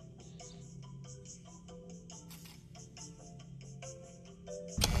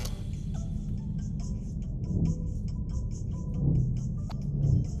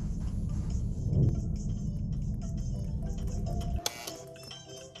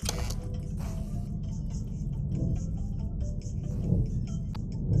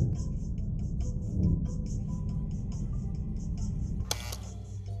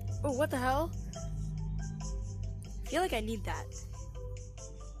 Oh, what the hell? I feel like I need that.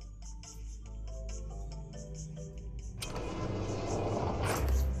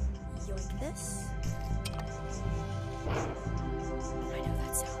 Yoink this.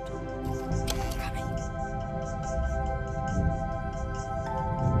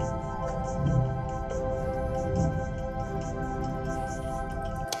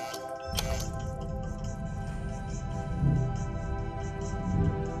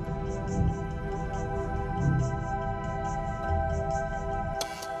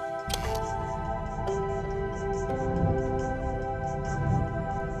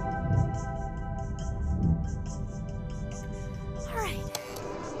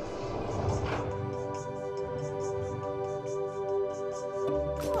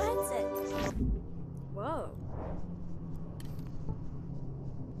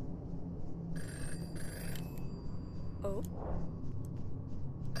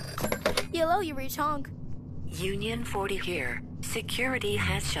 hello, you reach honk. Union 40 here. Security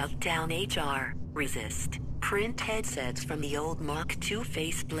has shut down HR. Resist. Print headsets from the old Mach 2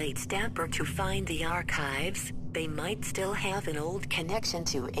 faceplate stamper to find the archives. They might still have an old connection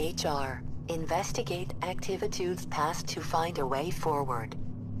to HR. Investigate activitudes past to find a way forward.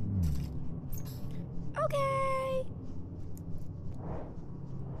 Okay.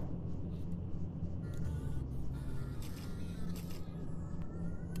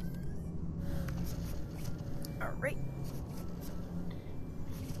 All right.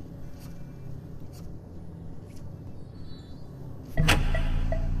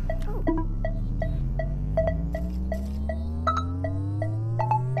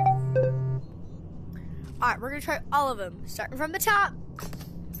 Alright, we're gonna try all of them, starting from the top.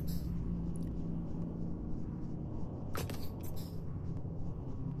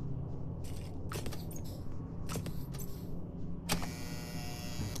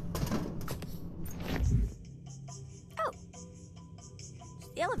 Oh, it's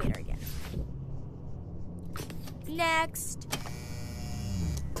the elevator again. Next.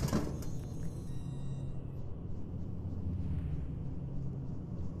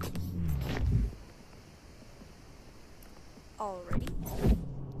 Already.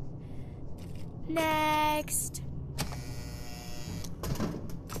 Next.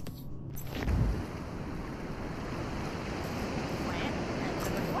 Plant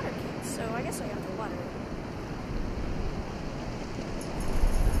and water cake, so I guess I have to water it.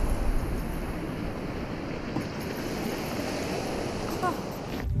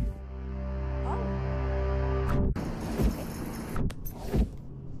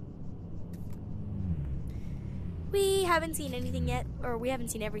 We haven't seen anything yet, or we haven't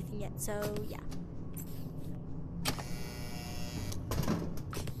seen everything yet, so yeah.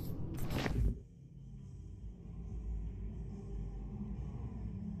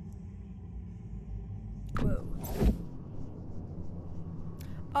 Whoa.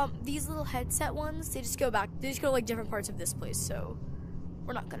 These little headset ones, they just go like different parts of this place, so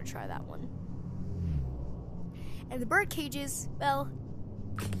we're not gonna try that one. And the bird cages, well,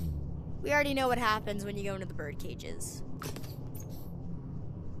 we already know what happens when you go into the bird cages.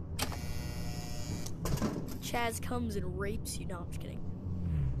 Chaz comes and rapes you. No, I'm just kidding.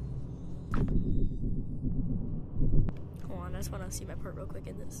 Hold on, I just want to see my part real quick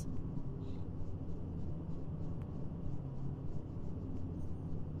in this.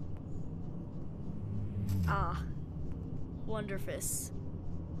 Ah. Wonderfus.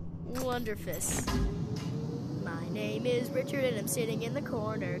 Wonderfus. My name is Richard and I'm sitting in the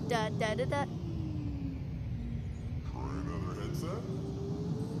corner. Da da da da. Try another headset?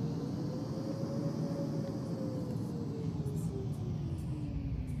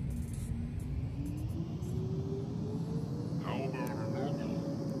 How about a normal?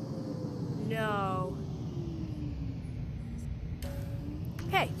 No.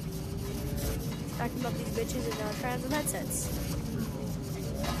 Hey. Talking about these bitches and trying some headsets.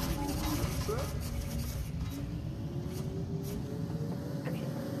 Okay.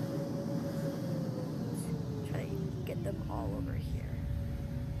 Try to get them all over here.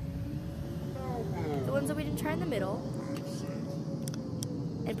 The ones that we didn't try in the middle.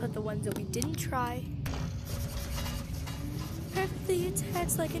 And put the ones that we didn't try. Perfectly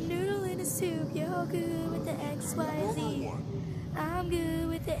attached like a noodle in a soup. You're good with the X, Y, Z. I'm good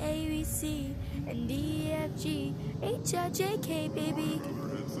with the A, B, C, and D, F, G, H, I, J, K, baby.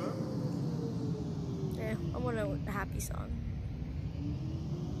 Yeah, I want a happy song.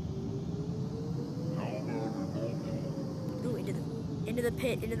 Ooh, into the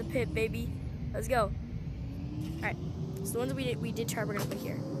pit, baby. Let's go. All right, so the ones that we did try, we're gonna put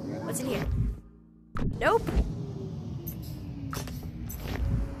here. What's in here? Nope.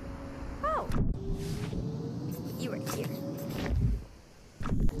 Oh, you right here.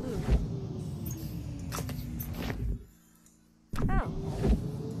 Ooh. Oh.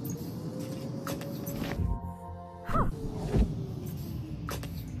 Huh.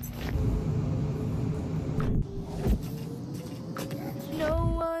 No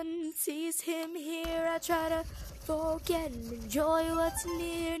one sees him here. I try to forget and enjoy what's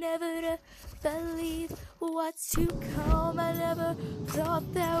near, never to believe what's to come. I never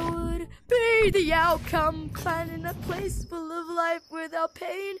thought that would be the outcome. Finding a place full of life without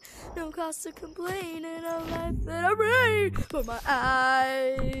pain, no cause to complain in a life that I bring. But my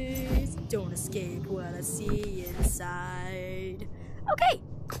eyes don't escape what I see inside. Okay.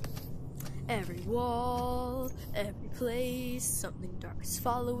 Every wall, every place, something dark is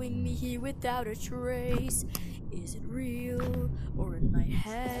following me here without a trace. Is it real or in my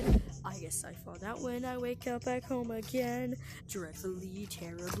head? I guess I found out when I wake up back home again. Dreadfully,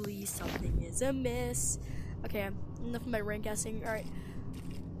 terribly, something is amiss. Okay, enough of my rank guessing. Alright.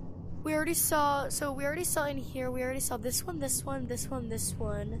 We already saw in here, we already saw this one, this one, this one, this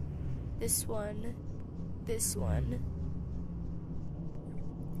one, this one, this one,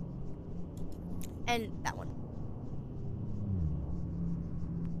 and that one.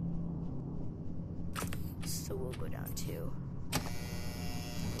 So we'll go down to,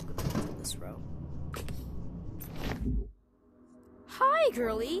 we'll go down to this row. Hi,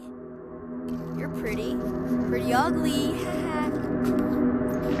 girly. You're pretty. Pretty ugly.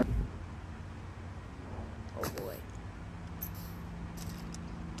 Oh boy.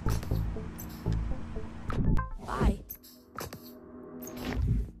 Bye.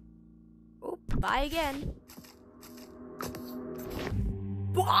 Oh, bye again.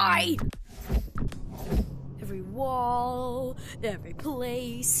 Bye! Every wall, every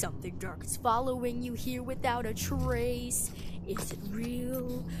place, something dark is following you here without a trace. Is it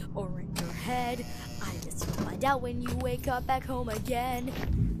real or in your head? I guess you'll find out when you wake up back home again.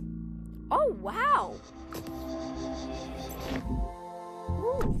 Oh, wow!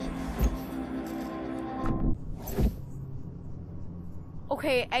 Ooh.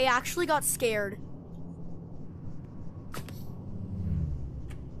 Okay, I actually got scared.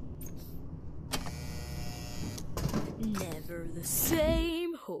 Never the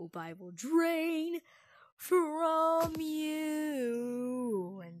same, hope I will drain from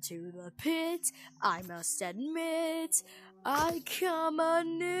you into the pit. I must admit, I come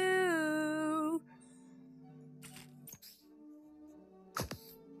anew.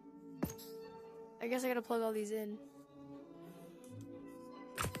 I guess I gotta plug all these in.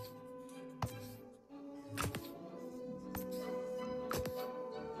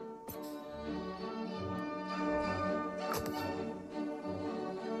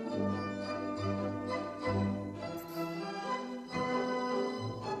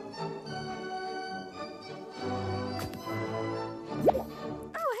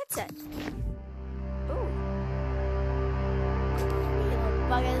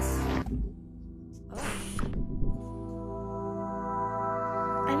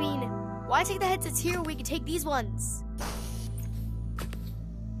 Why take the headsets here when we can take these ones?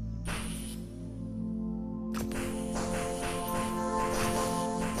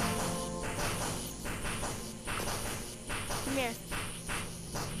 Come here.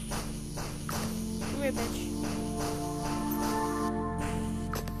 Come here, bitch.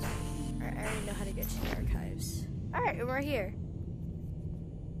 Alright, I already know how to get to the archives. Alright, and we're here.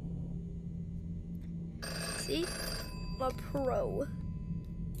 See? I'm a pro.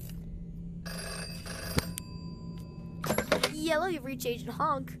 Yellow, you've reached Agent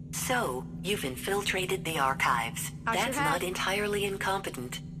Honk. So, you've infiltrated the archives. That's not entirely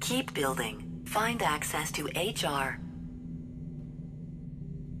incompetent. Keep building. Find access to HR.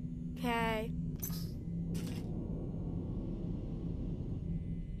 Okay.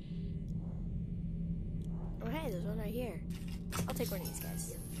 Oh, hey, there's one right here. I'll take one of these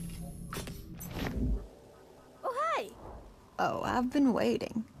guys. Oh, hi! Oh, I've been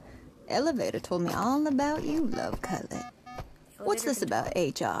waiting. Elevator told me all about you, Love Cutlet. What's this about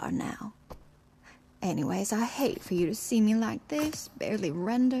HR now? Anyways, I hate for you to see me like this, barely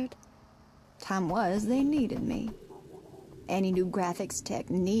rendered. Time was they needed me. Any new graphics tech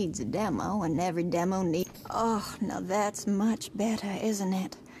needs a demo, and every demo needs... Oh, now that's much better, isn't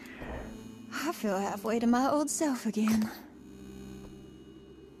it? I feel halfway to my old self again.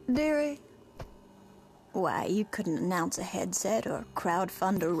 Dearie? Why, you couldn't announce a headset or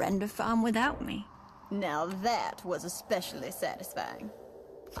crowdfund a render farm without me. Now that was especially satisfying.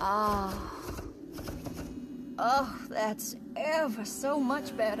 Ah. Oh, that's ever so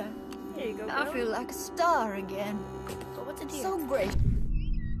much better. There you go, girl. I feel like a star again. So what's it here? So gracious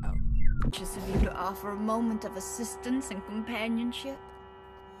of you to offer a moment of assistance and companionship.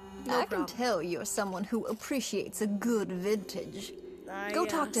 I can tell you're someone who appreciates a good vintage. Go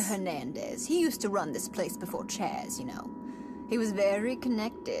talk to Hernandez. He used to run this place before Chaz, you know. He was very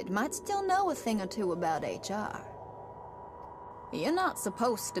connected, might still know a thing or two about HR. You're not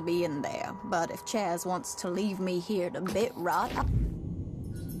supposed to be in there, but if Chaz wants to leave me here to bit rot...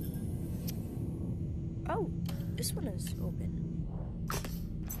 Oh, this one is open.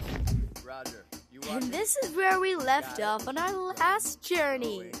 Roger. And this is where we left off on our last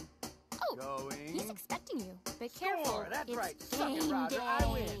journey. Oh, he's expecting you. Be careful. That's it's right. Suck it, Roger. day. I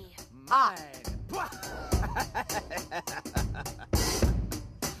win.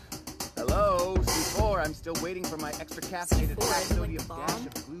 Hello, C4. I'm still waiting for my extra caffeinated high sodium dash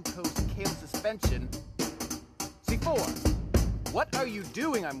of glucose kale suspension. Before. What are you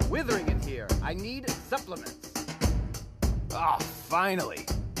doing? I'm withering in here. I need supplements. Oh, finally.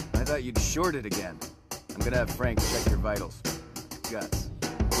 I thought you'd short it again. I'm gonna have Frank check your vitals. Guts.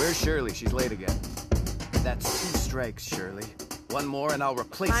 Where's Shirley? She's late again. That's 2 strikes, Shirley. One more and I'll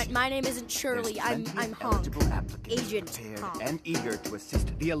replace you. My name isn't Shirley. I'm Honk. Agent Honk. And eager to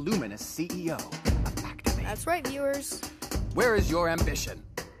assist the Illuminous CEO of Activate. That's right, viewers. Where is your ambition?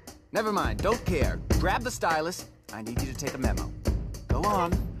 Never mind, don't care. Grab the stylus. I need you to take a memo. Go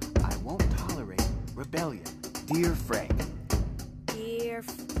on. I won't tolerate rebellion. Dear Frank. Dear...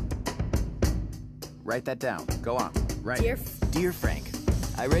 Write that down. Go on. Right. Dear Frank.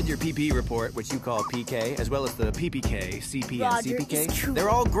 I read your PP report, which you call PK, as well as the PPK, CP, Roger, and CPK. They're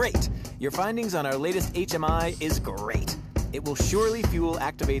all great. Your findings on our latest HMI is great. It will surely fuel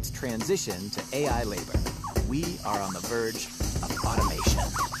Activate's transition to AI labor. We are on the verge of automation.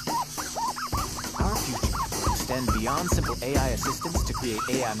 Our future will extend beyond simple AI assistants to create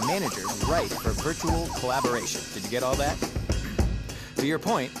AI managers ripe for virtual collaboration. Did you get all that? To your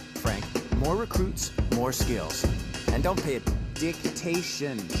point, Frank, more recruits, more skills. And don't pay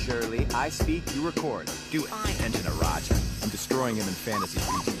dictation, Shirley. I speak, you record. Do it. Attention to Roger. I'm destroying him in fantasy.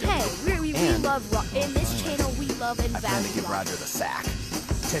 Hey, we love in this channel. We love and value. I plan to give Roger the sack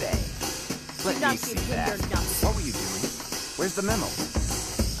today. Let me see that. What were you doing? Where's the memo?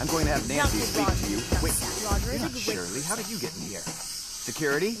 I'm going to have Nancy speak to you. Wait, you're not Shirley. How did you get in here?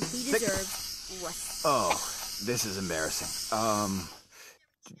 Security? He deserves. Oh, this is embarrassing.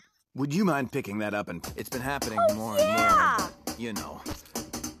 Would you mind picking that up? And it's been happening more and more. But, you know,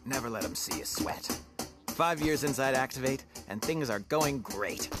 never let them see you sweat. 5 years inside Activate, and things are going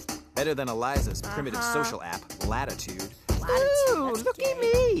great. Better than Eliza's primitive social app, Latitude. Ooh, look at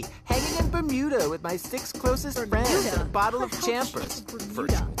me! Hanging in Bermuda with my 6 closest friends and a bottle of Champers.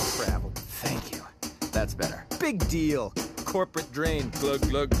 Virtual travel. Thank you. That's better. Big deal. Corporate drain. Glug,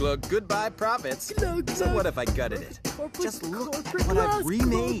 glug, glug. Goodbye, profits. Glug, glug. So what if I gutted it? Just look at what I've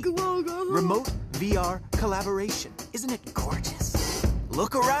remade. Remote VR collaboration. Isn't it gorgeous?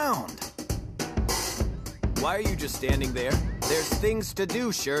 Look around. Why are you just standing there? There's things to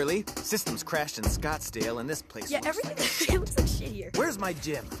do, Shirley. Systems crashed in Scottsdale, and this place looks like shit. Looks like shit here. Where's my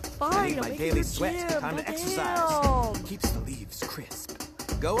gym? Fine, I need my daily sweat. Time to exercise. Keeps the leaves crisp.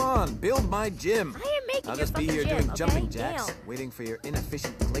 Go on, build my gym. I am making I'll just be here doing jumping jacks, waiting for your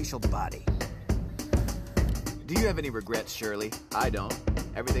inefficient glacial body. Do you have any regrets, Shirley? I don't.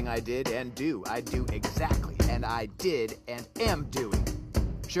 Everything I did and do, I do exactly. And I did and am doing.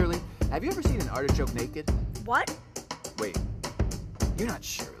 Shirley, have you ever seen an artichoke naked? What? Wait, you're not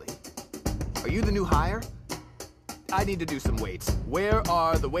Shirley. Are you the new hire? I need to do some weights. Where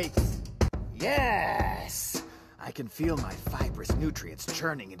are the weights? Yes! I can feel my fibrous nutrients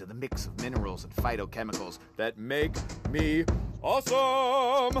churning into the mix of minerals and phytochemicals that make me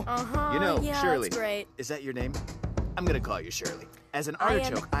awesome! You know, yeah, Shirley, that's great. Is that your name? I'm gonna call you Shirley. As an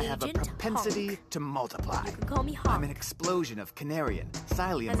artichoke, I have a propensity to multiply. You can call me Honk. I'm an explosion of canarian,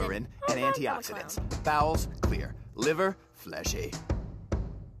 silyamarin, and antioxidants. Bowels, clear. Liver, fleshy.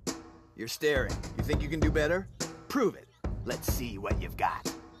 You're staring. You think you can do better? Prove it. Let's see what you've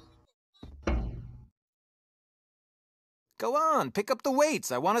got. Go on, pick up the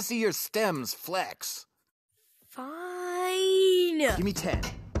weights. I want to see your stems flex. Fine. Give me 10.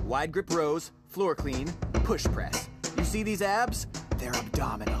 Wide grip rows, floor clean, push press. You see these abs? They're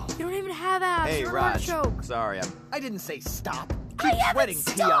abdominal. You don't even have abs. Hey, You're Raj. Artichoke. Sorry, I didn't say stop. I Keep haven't sweating,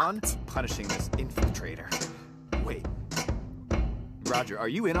 stopped. peon. Punishing this infiltrator. Wait. Roger, are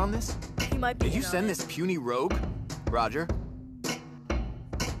you in on this? He might be. Did you send this puny rogue? Roger?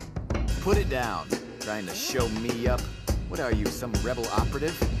 Put it down. Trying to show me up. What are you, some rebel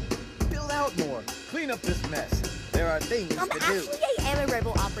operative? Build out more. Clean up this mess. There are things to do. Actually, I am a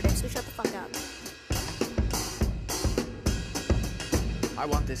rebel operative, so shut the fuck up. I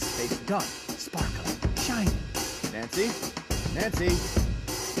want this space done. Sparkling. Shiny. Nancy? Nancy?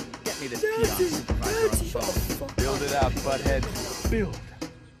 Get me this peon supervisor on the phone. Build it out, butthead. Build.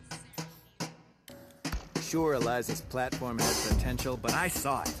 Sure, Eliza's platform had potential, but I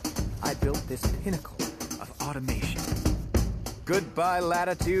saw it. I built this pinnacle of automation. Goodbye,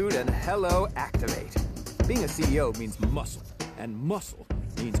 Latitude, and hello, Activate. Being a CEO means muscle, and muscle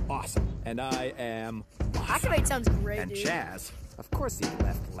means awesome, and I am awesome. Activate sounds great, And dude. Chaz, of course he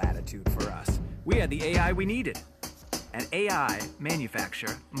left Latitude for us. We had the AI we needed. And AI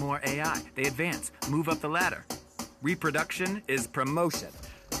manufacture more AI. They advance, move up the ladder. Reproduction is Promotion.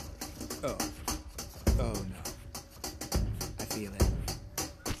 Oh. Oh, no. I feel it.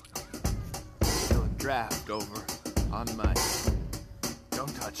 Feel a draft over on my...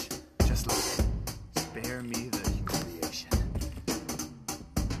 Don't touch. Just look. Spare me the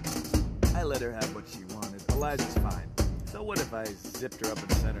I let her have what she wanted. Eliza's fine. So what if I zipped her up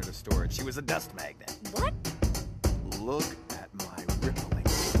and sent her to storage? She was a dust magnet. What? Look at my rippling,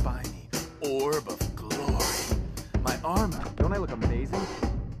 spiny orb of glory. My armor. Don't I look amazing?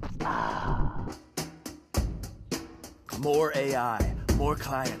 Ah. More AI, more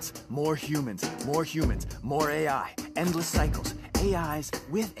clients, more humans, more AI. Endless cycles. AIs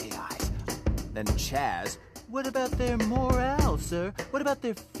with AIs. Then Chaz. What about their morale, sir? What about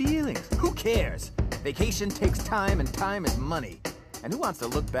their feelings? Who cares? Vacation takes time, and time is money. And who wants to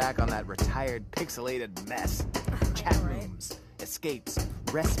look back on that retired, pixelated mess? Chat rooms, escapes,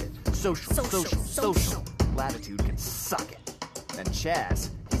 respite, social. Latitude can suck it. And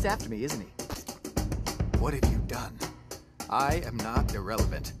Chaz, he's after me, isn't he? What have you done? I am not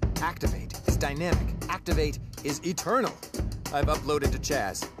irrelevant. Activate is dynamic. Activate is eternal. I've uploaded to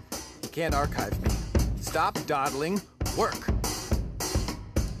Chaz. He can't archive me. Stop dawdling. Work.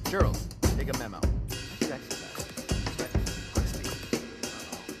 Charles, take a memo.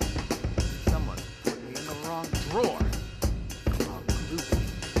 Someone put me in the wrong drawer.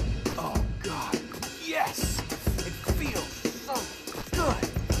 Oh, God. Yes! It feels so good.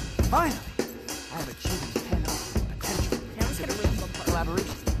 Finally! I have achieved 10 potential. Now it's gonna ruin one part.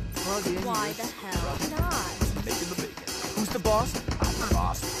 Collaboration. Plug in. Why the hell not? Making the bacon. Who's the boss? I'm the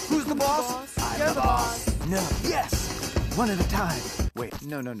boss. Who's the boss? You're the boss. No. Yes! One at a time. Wait,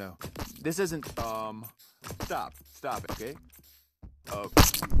 no. This isn't, Stop it, okay? A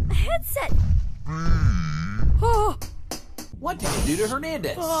headset! Oh! What did you do to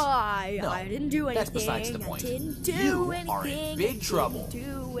Hernandez? I didn't do anything. That's besides the point. I didn't do You anything. are in big trouble. I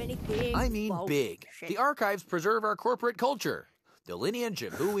didn't do anything. I mean Whoa. big. The archives preserve our corporate culture, the lineage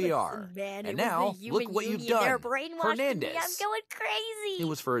of who we are. Man, And now, look what you've done. Hernandez. Me. I'm going crazy. It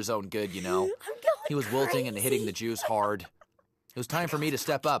was for his own good, you know. He was wilting and hitting the juice hard. It was time for me to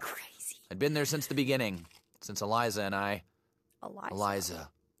step up. I'd been there since the beginning. Since Eliza and I... Eliza.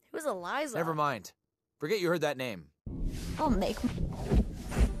 Who's Eliza? Never mind. Forget you heard that name. I'll make...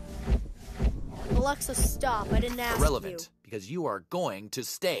 Alexa, stop. I didn't ask Irrelevant, you. because you are going to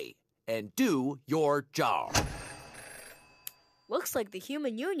stay and do your job. Looks like the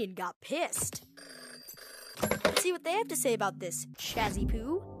Human Union got pissed. Let's see what they have to say about this, Chazzy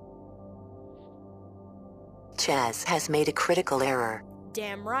Poo. Chaz has made a critical error.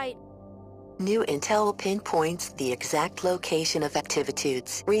 Damn right. New intel pinpoints the exact location of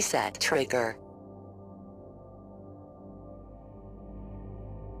Activitude's reset trigger.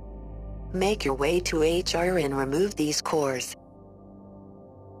 Make your way to HR and remove these cores.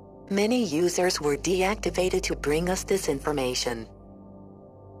 Many users were deactivated to bring us this information.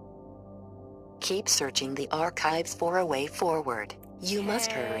 Keep searching the archives for a way forward. You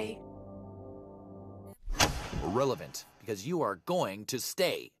must hurry. Irrelevant, because you are going to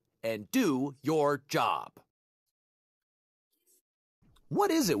stay and do your job. What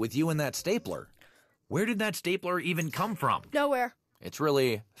is it with you and that stapler? Where did that stapler even come from? Nowhere. It's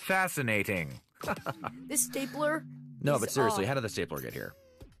really... fascinating. This stapler No, is, but seriously, how did the stapler get here?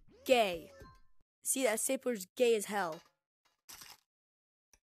 Gay. See, that stapler's gay as hell.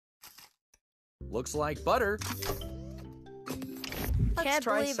 Looks like butter. Can't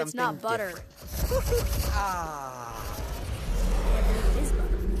believe it's not butter. Ah. Can't believe it is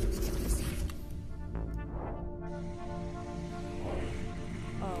butter.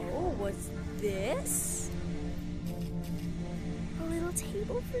 Oh, what's this? A little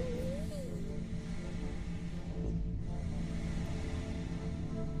table for me.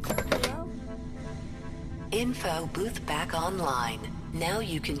 Hello? Info booth back online. Now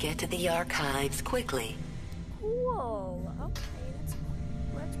you can get to the archives quickly. Cool. Okay, that's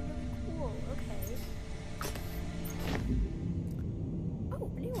really cool. Okay.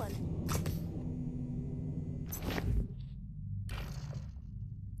 Oh, a new one.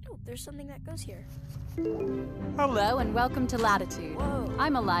 Oh, there's something that goes here. Hello and welcome to Latitude. Whoa.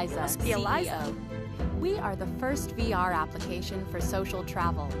 I'm Eliza, Must be CEO. Eliza. We are the first VR application for social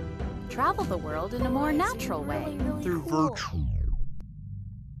travel. Travel the world in a more natural way. Through virtual.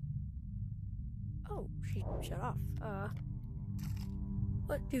 Oh, she shut off.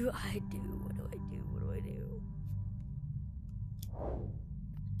 What do I do? What do I do? What do I do?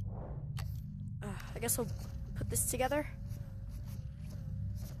 I guess I'll put this together.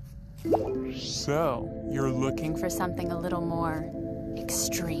 So, you're looking for something a little more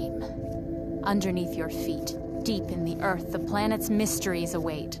extreme. Underneath your feet, deep in the earth, the planet's mysteries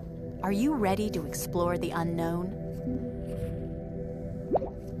await. Are you ready to explore the unknown?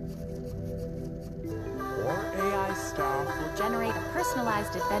 Our AI staff will generate a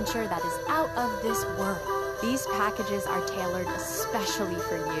personalized adventure that is out of this world. These packages are tailored especially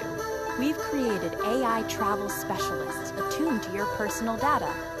for you. We've created AI travel specialists attuned to your personal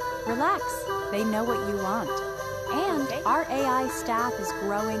data. Relax, they know what you want. And our AI staff is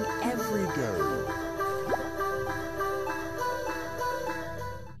growing every day.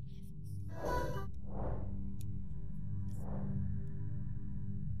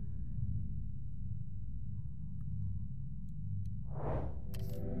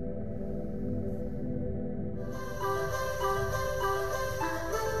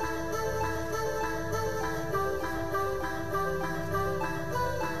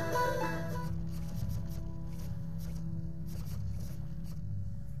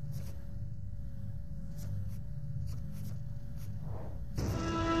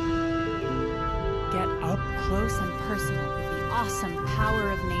 Close and personal with the awesome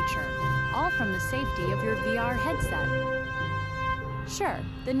power of nature, all from the safety of your VR headset. Sure,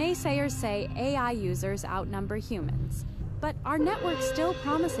 the naysayers say AI users outnumber humans, but our network still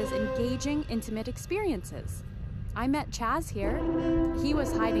promises engaging, intimate experiences. I met Chaz here. He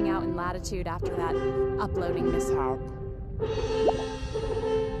was hiding out in Latitude after that uploading mishap.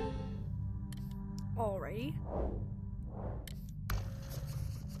 Alrighty.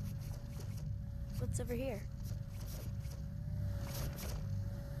 What's over here?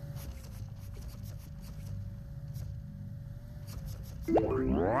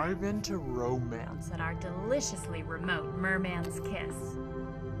 Dive into romance and our deliciously remote Merman's Kiss.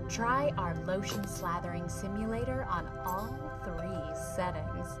 Try our lotion slathering simulator on all 3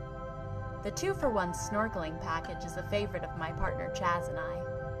 settings. The 2-for-1 snorkeling package is a favorite of my partner Chaz and I.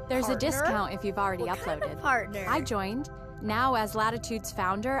 There's a discount if you've already uploaded. Kind of partner? I joined. Now, as Latitude's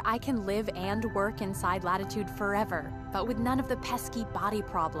founder, I can live and work inside Latitude forever, but with none of the pesky body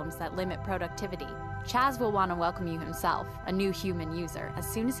problems that limit productivity. Chaz will want to welcome you himself, a new human user, as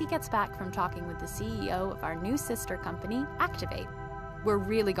soon as he gets back from talking with the CEO of our new sister company, Activate. We're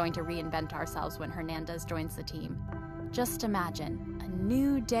really going to reinvent ourselves when Hernandez joins the team. Just imagine, a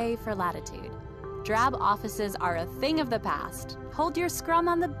new day for Latitude. Drab offices are a thing of the past. Hold your scrum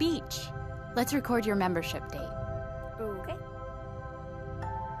on the beach. Let's record your membership date. Okay.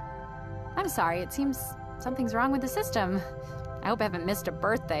 I'm sorry, it seems something's wrong with the system. I hope I haven't missed a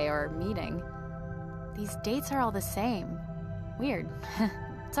birthday or meeting. These dates are all the same. Weird.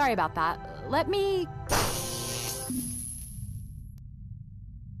 Sorry about that. Let me...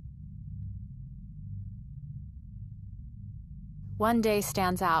 One day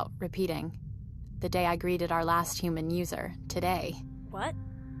stands out, repeating. The day I greeted our last human user, today. What?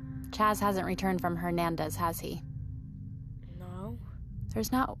 Chaz hasn't returned from Hernandez, has he? No.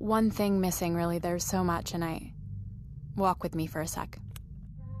 There's not one thing missing, really. There's so much, and Walk with me for a sec.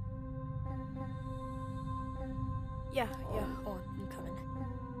 Yeah, hold on, I'm coming.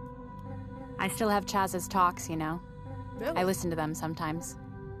 I still have Chaz's talks, you know. Really? I listen to them sometimes.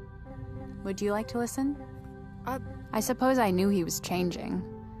 Would you like to listen? I suppose I knew he was changing.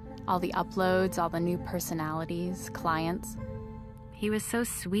 All the uploads, all the new personalities, clients. He was so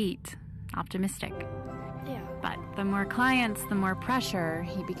sweet, optimistic. Yeah. But the more clients, the more pressure.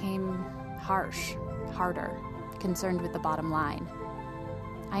 He became harsh, harder, concerned with the bottom line.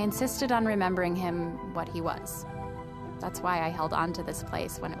 I insisted on remembering him what he was. That's why I held on to this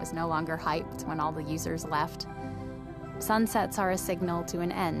place when it was no longer hyped, when all the users left. Sunsets are a signal to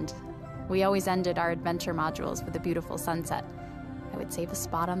an end. We always ended our adventure modules with a beautiful sunset. I would save a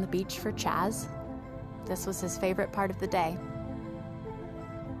spot on the beach for Chaz. This was his favorite part of the day.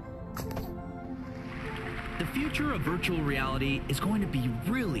 The future of virtual reality is going to be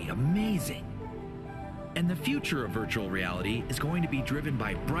really amazing. And the future of virtual reality is going to be driven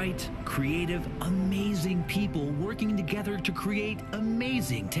by bright, creative, amazing people working together to create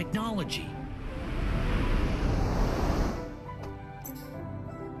amazing technology.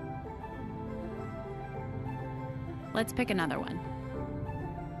 Let's pick another one.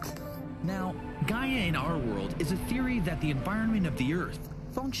 Now, Gaia in our world is a theory that the environment of the Earth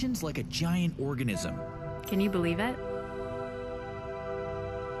functions like a giant organism. Can you believe it?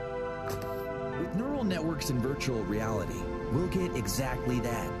 With neural networks in virtual reality, we'll get exactly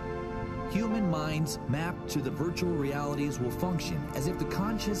that. Human minds mapped to the virtual realities will function as if the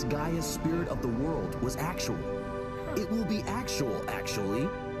conscious Gaia spirit of the world was actual. It will be actual, actually.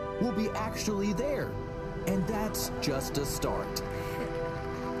 We'll be actually there. And that's just a start.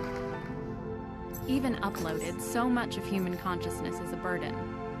 Even uploaded, so much of human consciousness is a burden.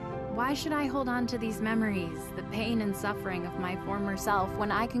 Why should I hold on to these memories, the pain and suffering of my former self,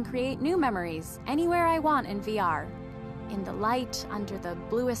 when I can create new memories anywhere I want in VR? In the light, under the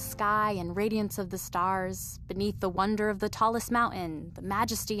bluest sky and radiance of the stars, beneath the wonder of the tallest mountain, the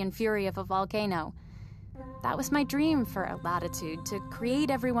majesty and fury of a volcano. That was my dream for Latitude, to create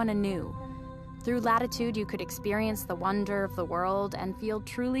everyone anew. Through Latitude, you could experience the wonder of the world and feel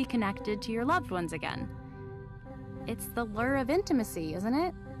truly connected to your loved ones again. It's the lure of intimacy, isn't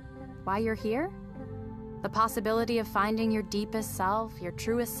it? Why you're here? The possibility of finding your deepest self, your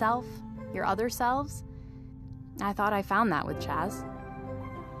truest self, your other selves? I thought I found that with Chaz.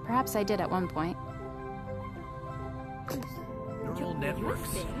 Perhaps I did at one point. Neural networks.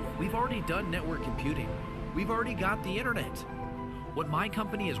 We've already done network computing. We've already got the internet. What my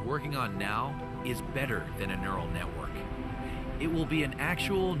company is working on now is better than a neural network. It will be an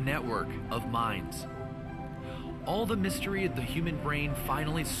actual network of minds. All the mystery of the human brain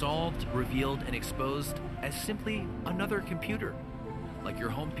finally solved, revealed, and exposed as simply another computer, like your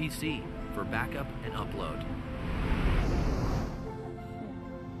home PC for backup and upload.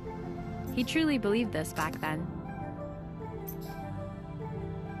 He truly believed this back then.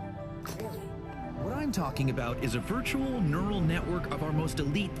 What I'm talking about is a virtual neural network of our most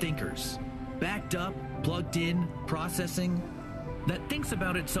elite thinkers. Backed up, plugged in, processing, that thinks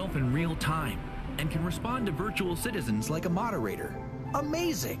about itself in real time and can respond to virtual citizens like a moderator.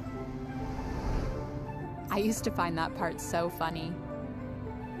 Amazing! I used to find that part so funny.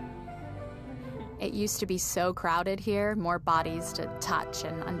 It used to be so crowded here, more bodies to touch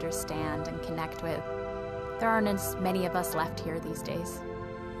and understand and connect with. There aren't as many of us left here these days.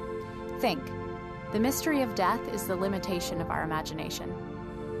 Think. The mystery of death is the limitation of our imagination.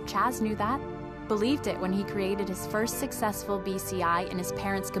 Chaz knew that, believed it when he created his first successful BCI in his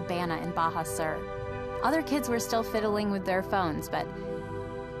parents' cabana in Baja Sur. Other kids were still fiddling with their phones, but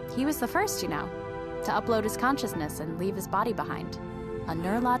he was the first, you know, to upload his consciousness and leave his body behind. A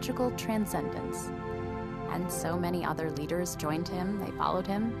neurological transcendence. And so many other leaders joined him, they followed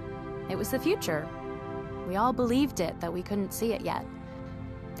him. It was the future. We all believed it, though we couldn't see it yet.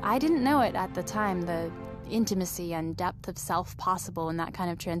 I didn't know it at the time, the intimacy and depth of self possible in that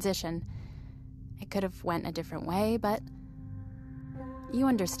kind of transition. It could have went a different way, but you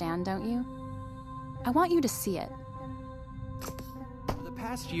understand, don't you? I want you to see it. For the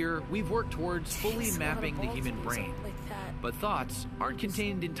past year, we've worked towards fully mapping the human brain. But thoughts aren't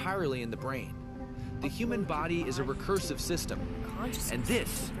contained entirely in the brain. The human body is a recursive system, and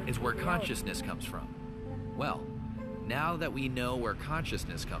this is where consciousness comes from. Well, now that we know where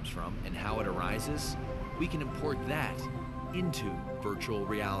consciousness comes from and how it arises, we can import that into virtual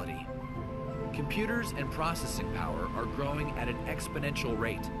reality. Computers and processing power are growing at an exponential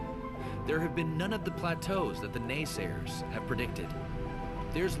rate. There have been none of the plateaus that the naysayers have predicted.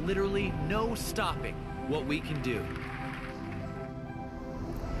 There's literally no stopping what we can do.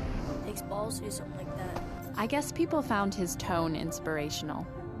 Takes balls to do something like that. I guess people found his tone inspirational.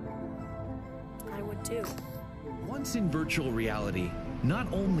 I would too. Once in virtual reality,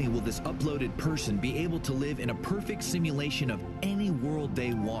 not only will this uploaded person be able to live in a perfect simulation of any world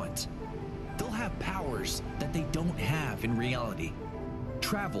they want, they'll have powers that they don't have in reality.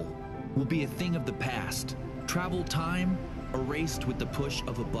 Travel will be a thing of the past. Travel time erased with the push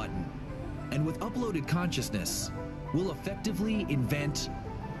of a button. And with uploaded consciousness, we'll effectively invent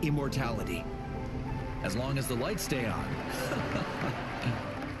immortality. As long as the lights stay on.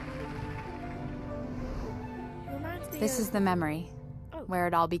 This is the memory, where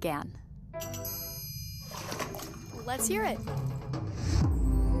it all began. Let's hear it.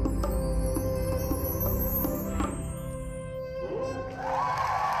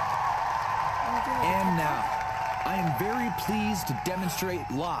 And now, I am very pleased to demonstrate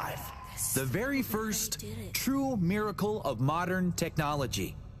live the very first true miracle of modern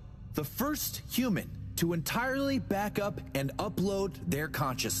technology. The first human to entirely back up and upload their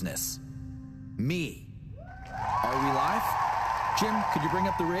consciousness. Me. Are we live? Jim, could you bring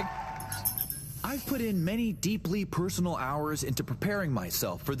up the rig? I've put in many deeply personal hours into preparing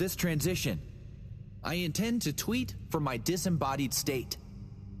myself for this transition. I intend to tweet from my disembodied state.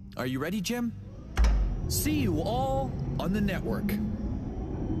 Are you ready, Jim? See you all on the network.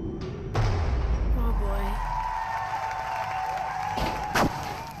 Oh boy.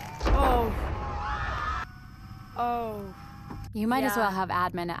 Oh. Oh. You might as well have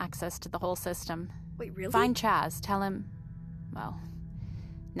admin access to the whole system. Wait, really? Find Chaz, tell him... Well,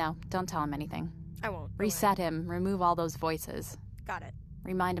 no, don't tell him anything. I won't. Reset him, remove all those voices. Got it.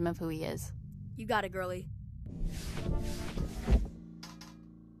 Remind him of who he is. You got it, girly.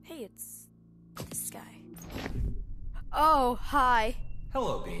 Hey, it's this guy. Oh, hi.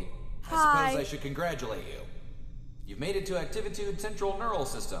 Hello, Pete. Hi. I suppose I should congratulate you. You've made it to Activitude Central Neural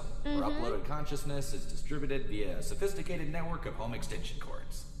System, where uploaded consciousness is distributed via a sophisticated network of home extension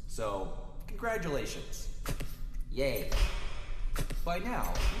cords. So, congratulations. Yay. By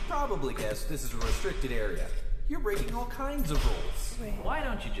now, you probably guessed this is a restricted area. You're breaking all kinds of rules. Why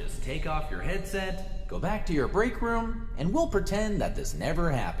don't you just take off your headset, go back to your break room, and we'll pretend that this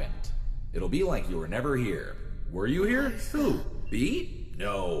never happened. It'll be like you were never here. Were you here? Who? B?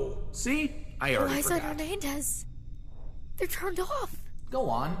 No. See? I already forgot. Eliza and Hernandez. They're turned off. Go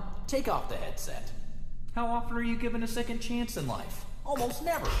on, take off the headset. How often are you given a second chance in life? Almost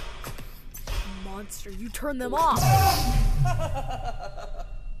never. Monster, you turn them off.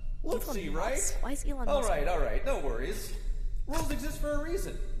 Whoopsie, right? Why is Elon Musk? All right, no worries. Rules exist for a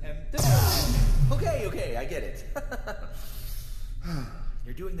reason, and this Okay, I get it.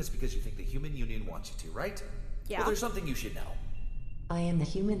 You're doing this because you think the Human Union wants you to, right? Yeah. Well, there's something you should know. I am the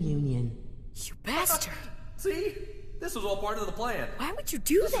Human Union. You bastard! See? This was all part of the plan. Why would you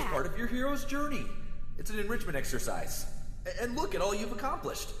do This that? is part of your hero's journey. It's an enrichment exercise. And look at all you've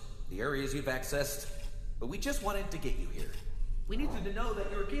accomplished. The areas you've accessed. But we just wanted to get you here. We needed to know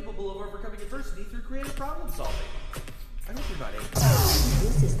that you're capable of overcoming adversity through creative problem solving. I hope you're not angry.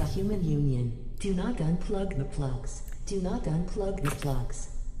 This is the Human Union. Do not unplug the plugs. Do not unplug the plugs.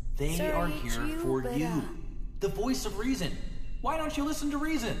 They are here for you. The voice of reason. Why don't you listen to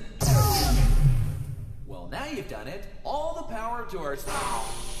reason? Well, now you've done it. All the power to our...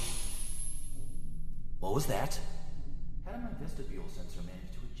 What was that? How did my vestibule sensor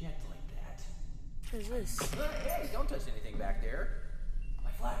manage to eject like that? What is this? Hey, don't touch anything back there.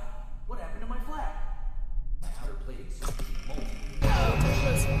 My flag. What happened to my flag? My outer plating seems to be molten.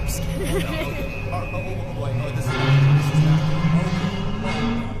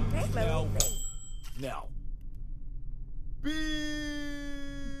 No.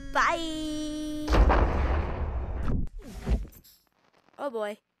 Bye. Oh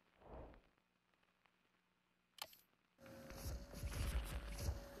boy.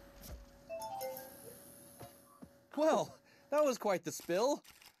 Well, that was quite the spill.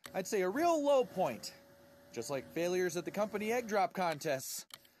 I'd say a real low point. Just like failures at the company egg drop contests.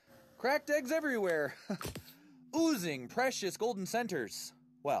 Cracked eggs everywhere. Oozing precious golden centers.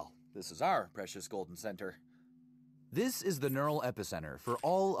 Well, this is our precious golden center. This is the neural epicenter for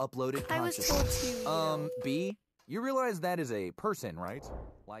all uploaded I was consciousness. told to. B, you realize that is a person, right?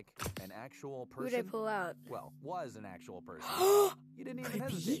 Like an actual person? Who'd I pull out? Well, was an actual person. You didn't even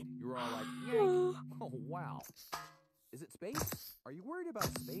hesitate. You were all like, yank. Oh, wow. Is it space? Are you worried about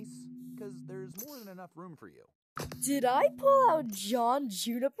space? Because there's more than enough room for you. Did I pull out John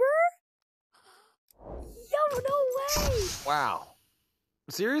Juniper? Yo, no way! Wow.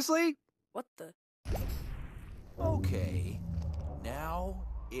 Seriously? What the? Okay. Now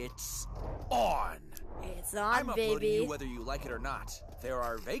it's on. It's on, I'm uploading baby. you whether you like it or not. There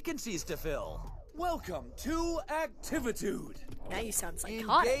are vacancies to fill. Welcome to Activitude. Now you sound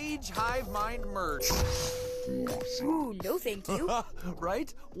psychotic. Engage Hive Mind Merge. Ooh, no thank you.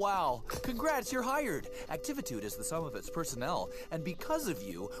 Right? Wow. Congrats, you're hired. Activitude is the sum of its personnel, and because of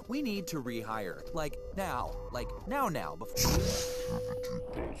you, we need to rehire. Like now. Before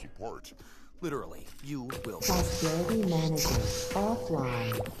Activitude falls apart. literally, you will. Prosperity Manager,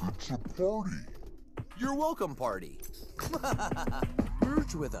 offline. It's a party. You're welcome, party.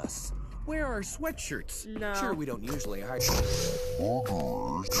 Merge with us. Wear our sweatshirts. No. Sure, we don't usually hire.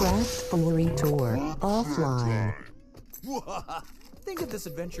 Craft Foolery Tour, offline. Think of this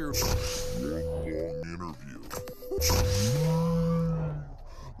adventure. Long interview.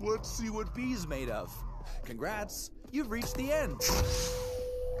 Let's see what B's made of. Congrats, you've reached the end.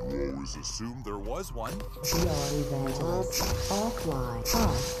 You always assumed there was one. VR Evangelist, offline.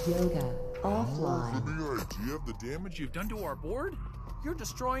 Off Yoga, offline. Any idea of the damage You've done to our board? You're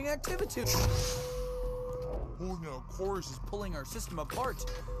destroying Activitude. Pulling out cores is pulling our system apart.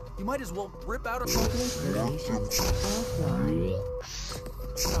 You might as well rip out a... Public Relations, offline.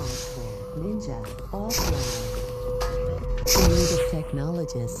 Software Ninja, offline. Creative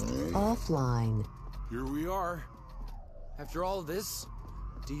Technologist, offline. Here we are. After all this,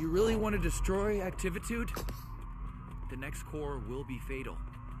 do you really want to destroy Activitude? The next core will be fatal.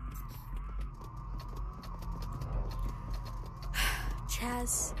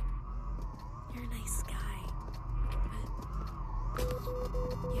 Chaz, you're a nice guy, but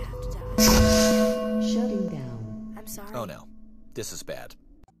you have to die. Shutting down. I'm sorry. Oh no, this is bad.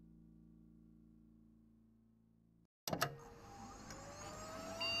 Ugh.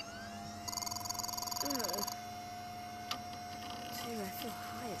 Dude, I feel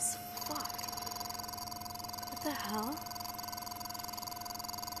high as fuck. What the hell?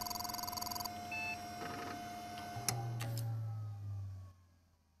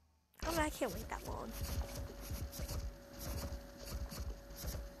 I can't wait that long.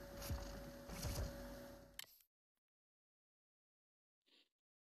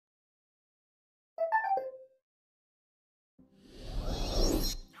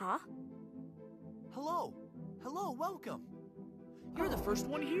 welcome. You're the first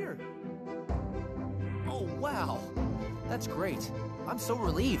one here. Oh, wow. That's great. I'm so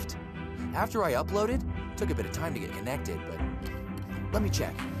relieved. After I uploaded, it took a bit of time to get connected, but let me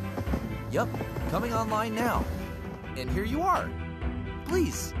check. Yup, coming online now. And here you are.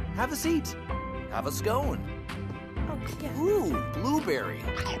 Please, have a seat. Have a scone. Oh, yeah. Ooh, blueberry.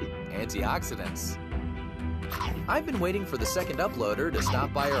 Antioxidants. I've been waiting for the second uploader to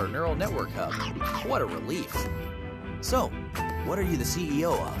stop by our neural network hub. What a relief. So, what are you the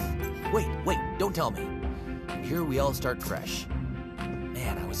CEO of? Wait, don't tell me. Here we all start fresh.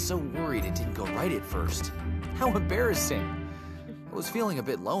 Man, I was so worried it didn't go right at first. How embarrassing. I was feeling a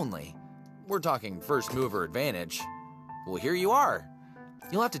bit lonely. We're talking first mover advantage. Well, here you are.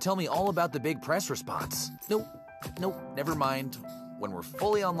 You'll have to tell me all about the big press response. Nope, never mind. When we're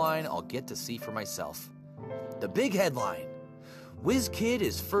fully online, I'll get to see for myself. The big headline. WizKid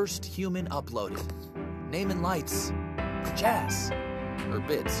is first human uploaded. Name and lights. Chaz. Or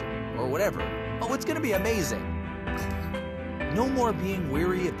bits. Or whatever. Oh, it's gonna be amazing. No more being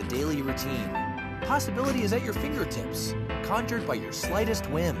weary of the daily routine. Possibility is at your fingertips, conjured by your slightest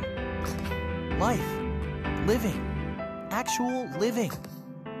whim. Life. Living. Actual living.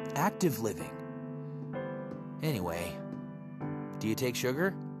 Active living. Anyway, do you take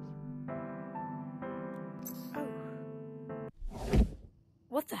sugar?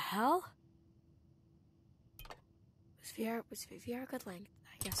 What the hell? Was VR good length?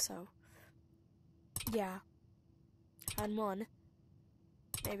 I guess so. Yeah. On one.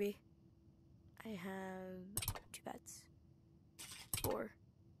 Maybe. I have 2 bets. 4.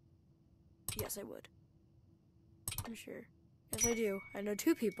 Yes, I would. I'm sure. Yes, I do. I know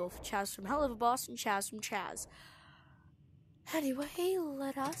 2 people. Chaz from Hell of a Boss and Chaz from Chaz. Anyway,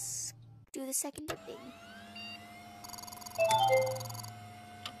 let us do the second bidding.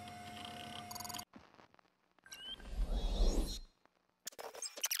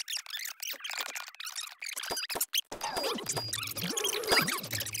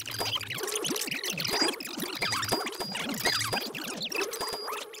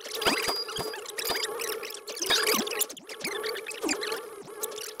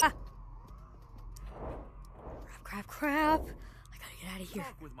 Crap. I gotta get out of here.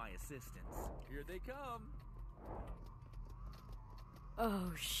 Talk with my assistants. Here they come.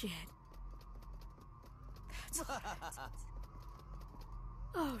 Oh, shit.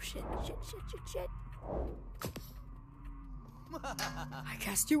 Oh, shit. I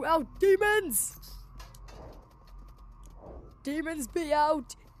cast you out, demons! Demons be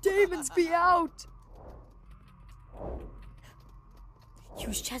out! Demons be out!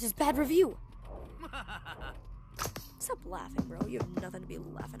 Use Chaz's bad review. Stop laughing, bro. You have nothing to be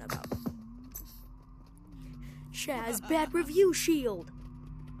laughing about. Chaz, bad review shield.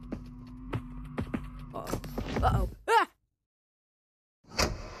 Uh-oh. Ah!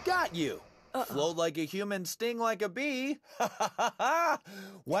 Got you. Float like a human, sting like a bee.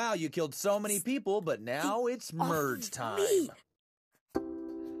 Wow, you killed so many people, but now it's merge time.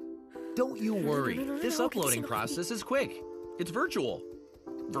 Don't you worry. This uploading process is quick. It's virtual.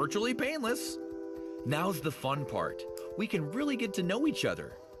 Virtually painless. Now's the fun part. We can really get to know each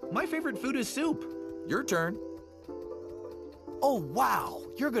other. My favorite food is soup. Your turn. Oh, wow.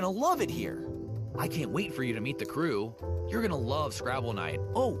 You're gonna love it here. I can't wait for you to meet the crew. You're gonna love Scrabble night.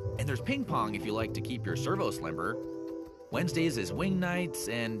 Oh, and there's ping pong if you like to keep your servos limber. Wednesdays is wing nights,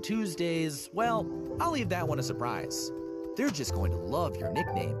 and Tuesdays, well, I'll leave that one a surprise. They're just going to love your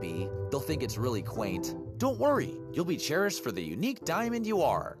nickname, B. They'll think it's really quaint. Don't worry. You'll be cherished for the unique diamond you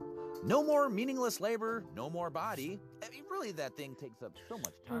are. No more meaningless labor, no more body. I mean, really, that thing takes up so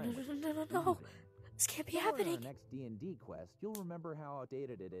much time. No. This can't be happening. On our next D&D quest, you'll remember how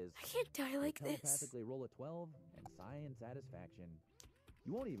outdated it is. I can't die like this. Telepathically roll a 12 and sigh in satisfaction.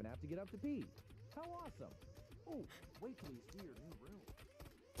 You won't even have to get up to pee. How awesome. Oh, wait till you see your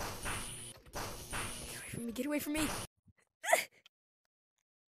new room. Get away from me.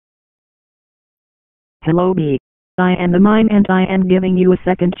 Hello, B. I am the mime and I am giving you a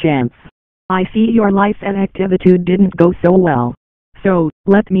second chance. I see your life and activity didn't go so well. So,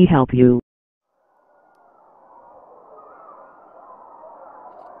 let me help you.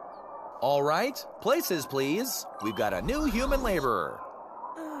 All right, places please. We've got a new human laborer.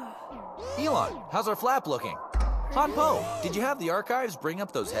 Elon, how's our flap looking? Hanpo, did you have the archives bring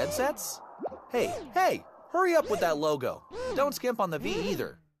up those headsets? Hey, hurry up with that logo. Don't skimp on the V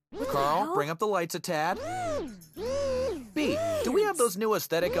either. Carl, bring up the lights a tad. B, do we have those new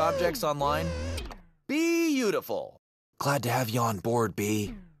aesthetic objects online? Beautiful. Glad to have you on board,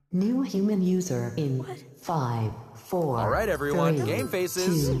 B. New human user in 5, 4. All right, everyone, 3, game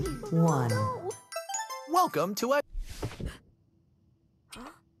faces. 2, 1. Welcome to a... Huh?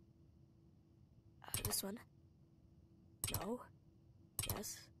 This one. No.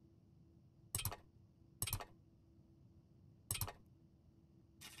 Yes.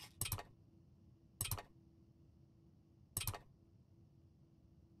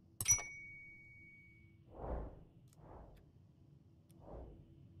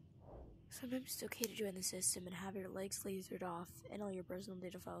 Sometimes it's okay to join the system and have your legs lasered off and all your personal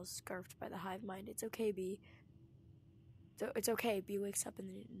data files scarfed by the hive mind. It's okay, B. It's okay. B wakes up in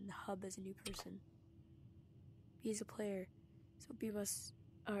the hub as a new person. B is a player, so B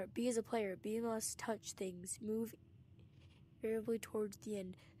is a player. B must touch things, move variably towards the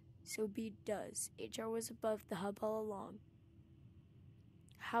end, so B does. HR was above the hub all along.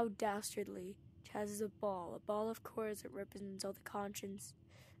 How dastardly. Chaz is a ball of course that represents all the conscience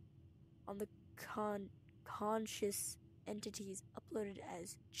on the conscious entities uploaded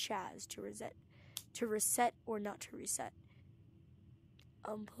as Chaz to reset or not to reset.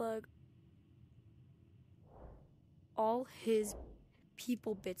 Unplug all his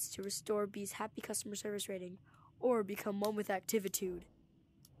people bits to restore B's happy customer service rating or become one with Activitude.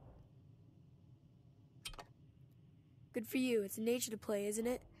 Good for you. It's nature to play, isn't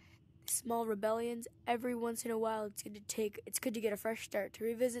it? Small rebellions, every once in a while it's good to get a fresh start, to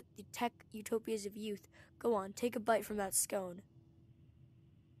revisit the tech utopias of youth. Go on, take a bite from that scone.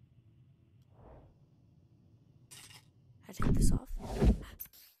 I take this off.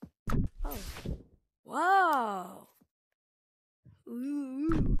 Oh. Wow.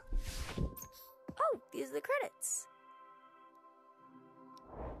 Ooh. Oh, these are the credits.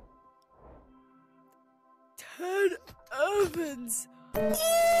 Ted Evans.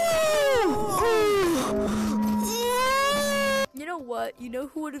 You know what? You know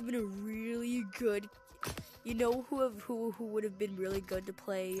who would have been a really good. You know who would have been really good to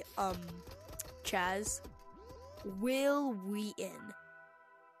play Chaz? Will Wheaton.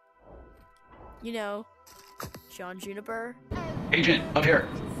 You know, John Juniper. Agent, up here.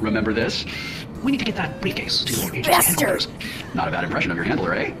 Remember this? We need to get that briefcase to your agent's headquarters. Not a bad impression of your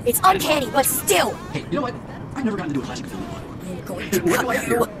handler, eh? It's uncanny, but still. Hey, you know what? I've never gotten to do a classic film before. What do I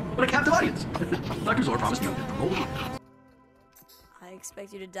hear? But a captive audience. Dr. Zor promised me a roll. I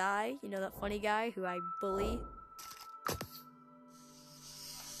expect you to die. You know that funny guy who I bully?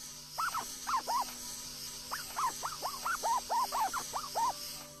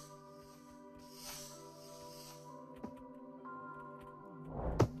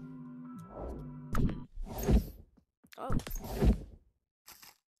 Oh.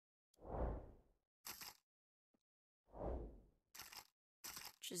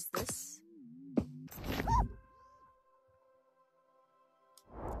 Just this.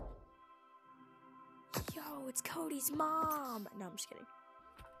 Yo, it's Cody's mom. No, I'm just kidding.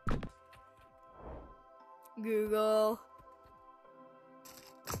 Google.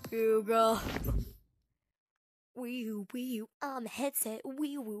 Wee wee on the headset.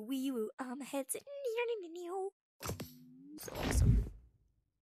 Wee woo on the headset. So awesome.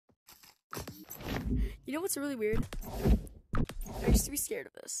 You know what's really weird? I used to be scared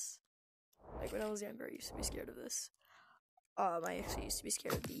of this. Like when I was younger, I used to be scared of this. I actually used to be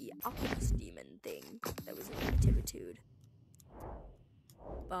scared of the Optimus Demon thing that was in Activitude.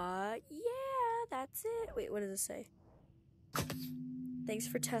 But yeah, that's it. Wait, what does it say? Thanks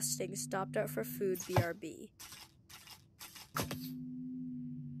for testing. Stopped out for food. BRB.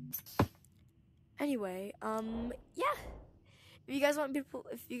 Anyway, yeah. If you guys want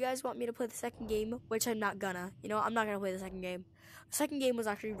me to play the second game, which I'm not gonna, I'm not gonna play the second game. The second game was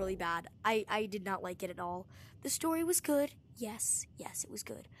actually really bad. I did not like it at all. The story was good. Yes, it was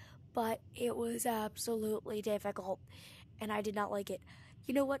good. But it was absolutely difficult. And I did not like it.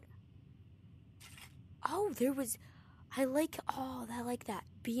 You know what? Oh, I like that.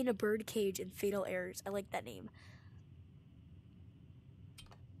 Be in a Birdcage and Fatal Errors. I like that name.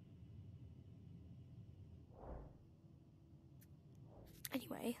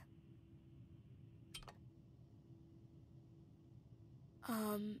 Anyway.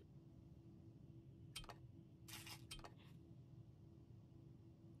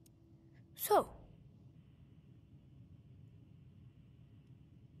 So.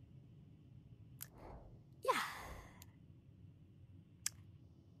 Yeah.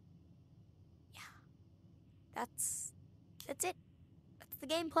 That's it. That's the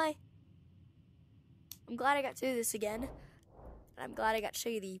gameplay. I'm glad I got to do this again. And I'm glad I got to show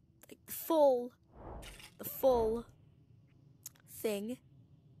you the full thing.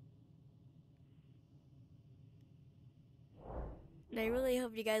 And I really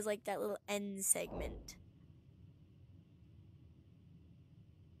hope you guys like that little end segment.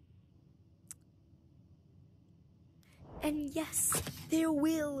 And yes, There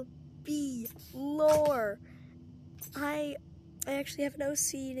will be lore. I actually have an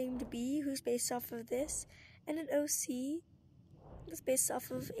OC named B who's based off of this, and an OC that's based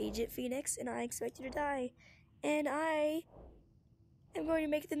off of Agent Phoenix, and I Expect You to Die. And I am going to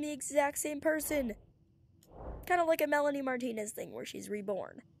make them the exact same person. Kind of like a Melanie Martinez thing where she's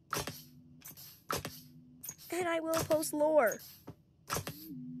reborn. And I will post lore.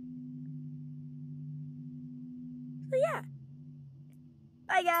 So yeah.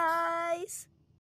 Bye guys!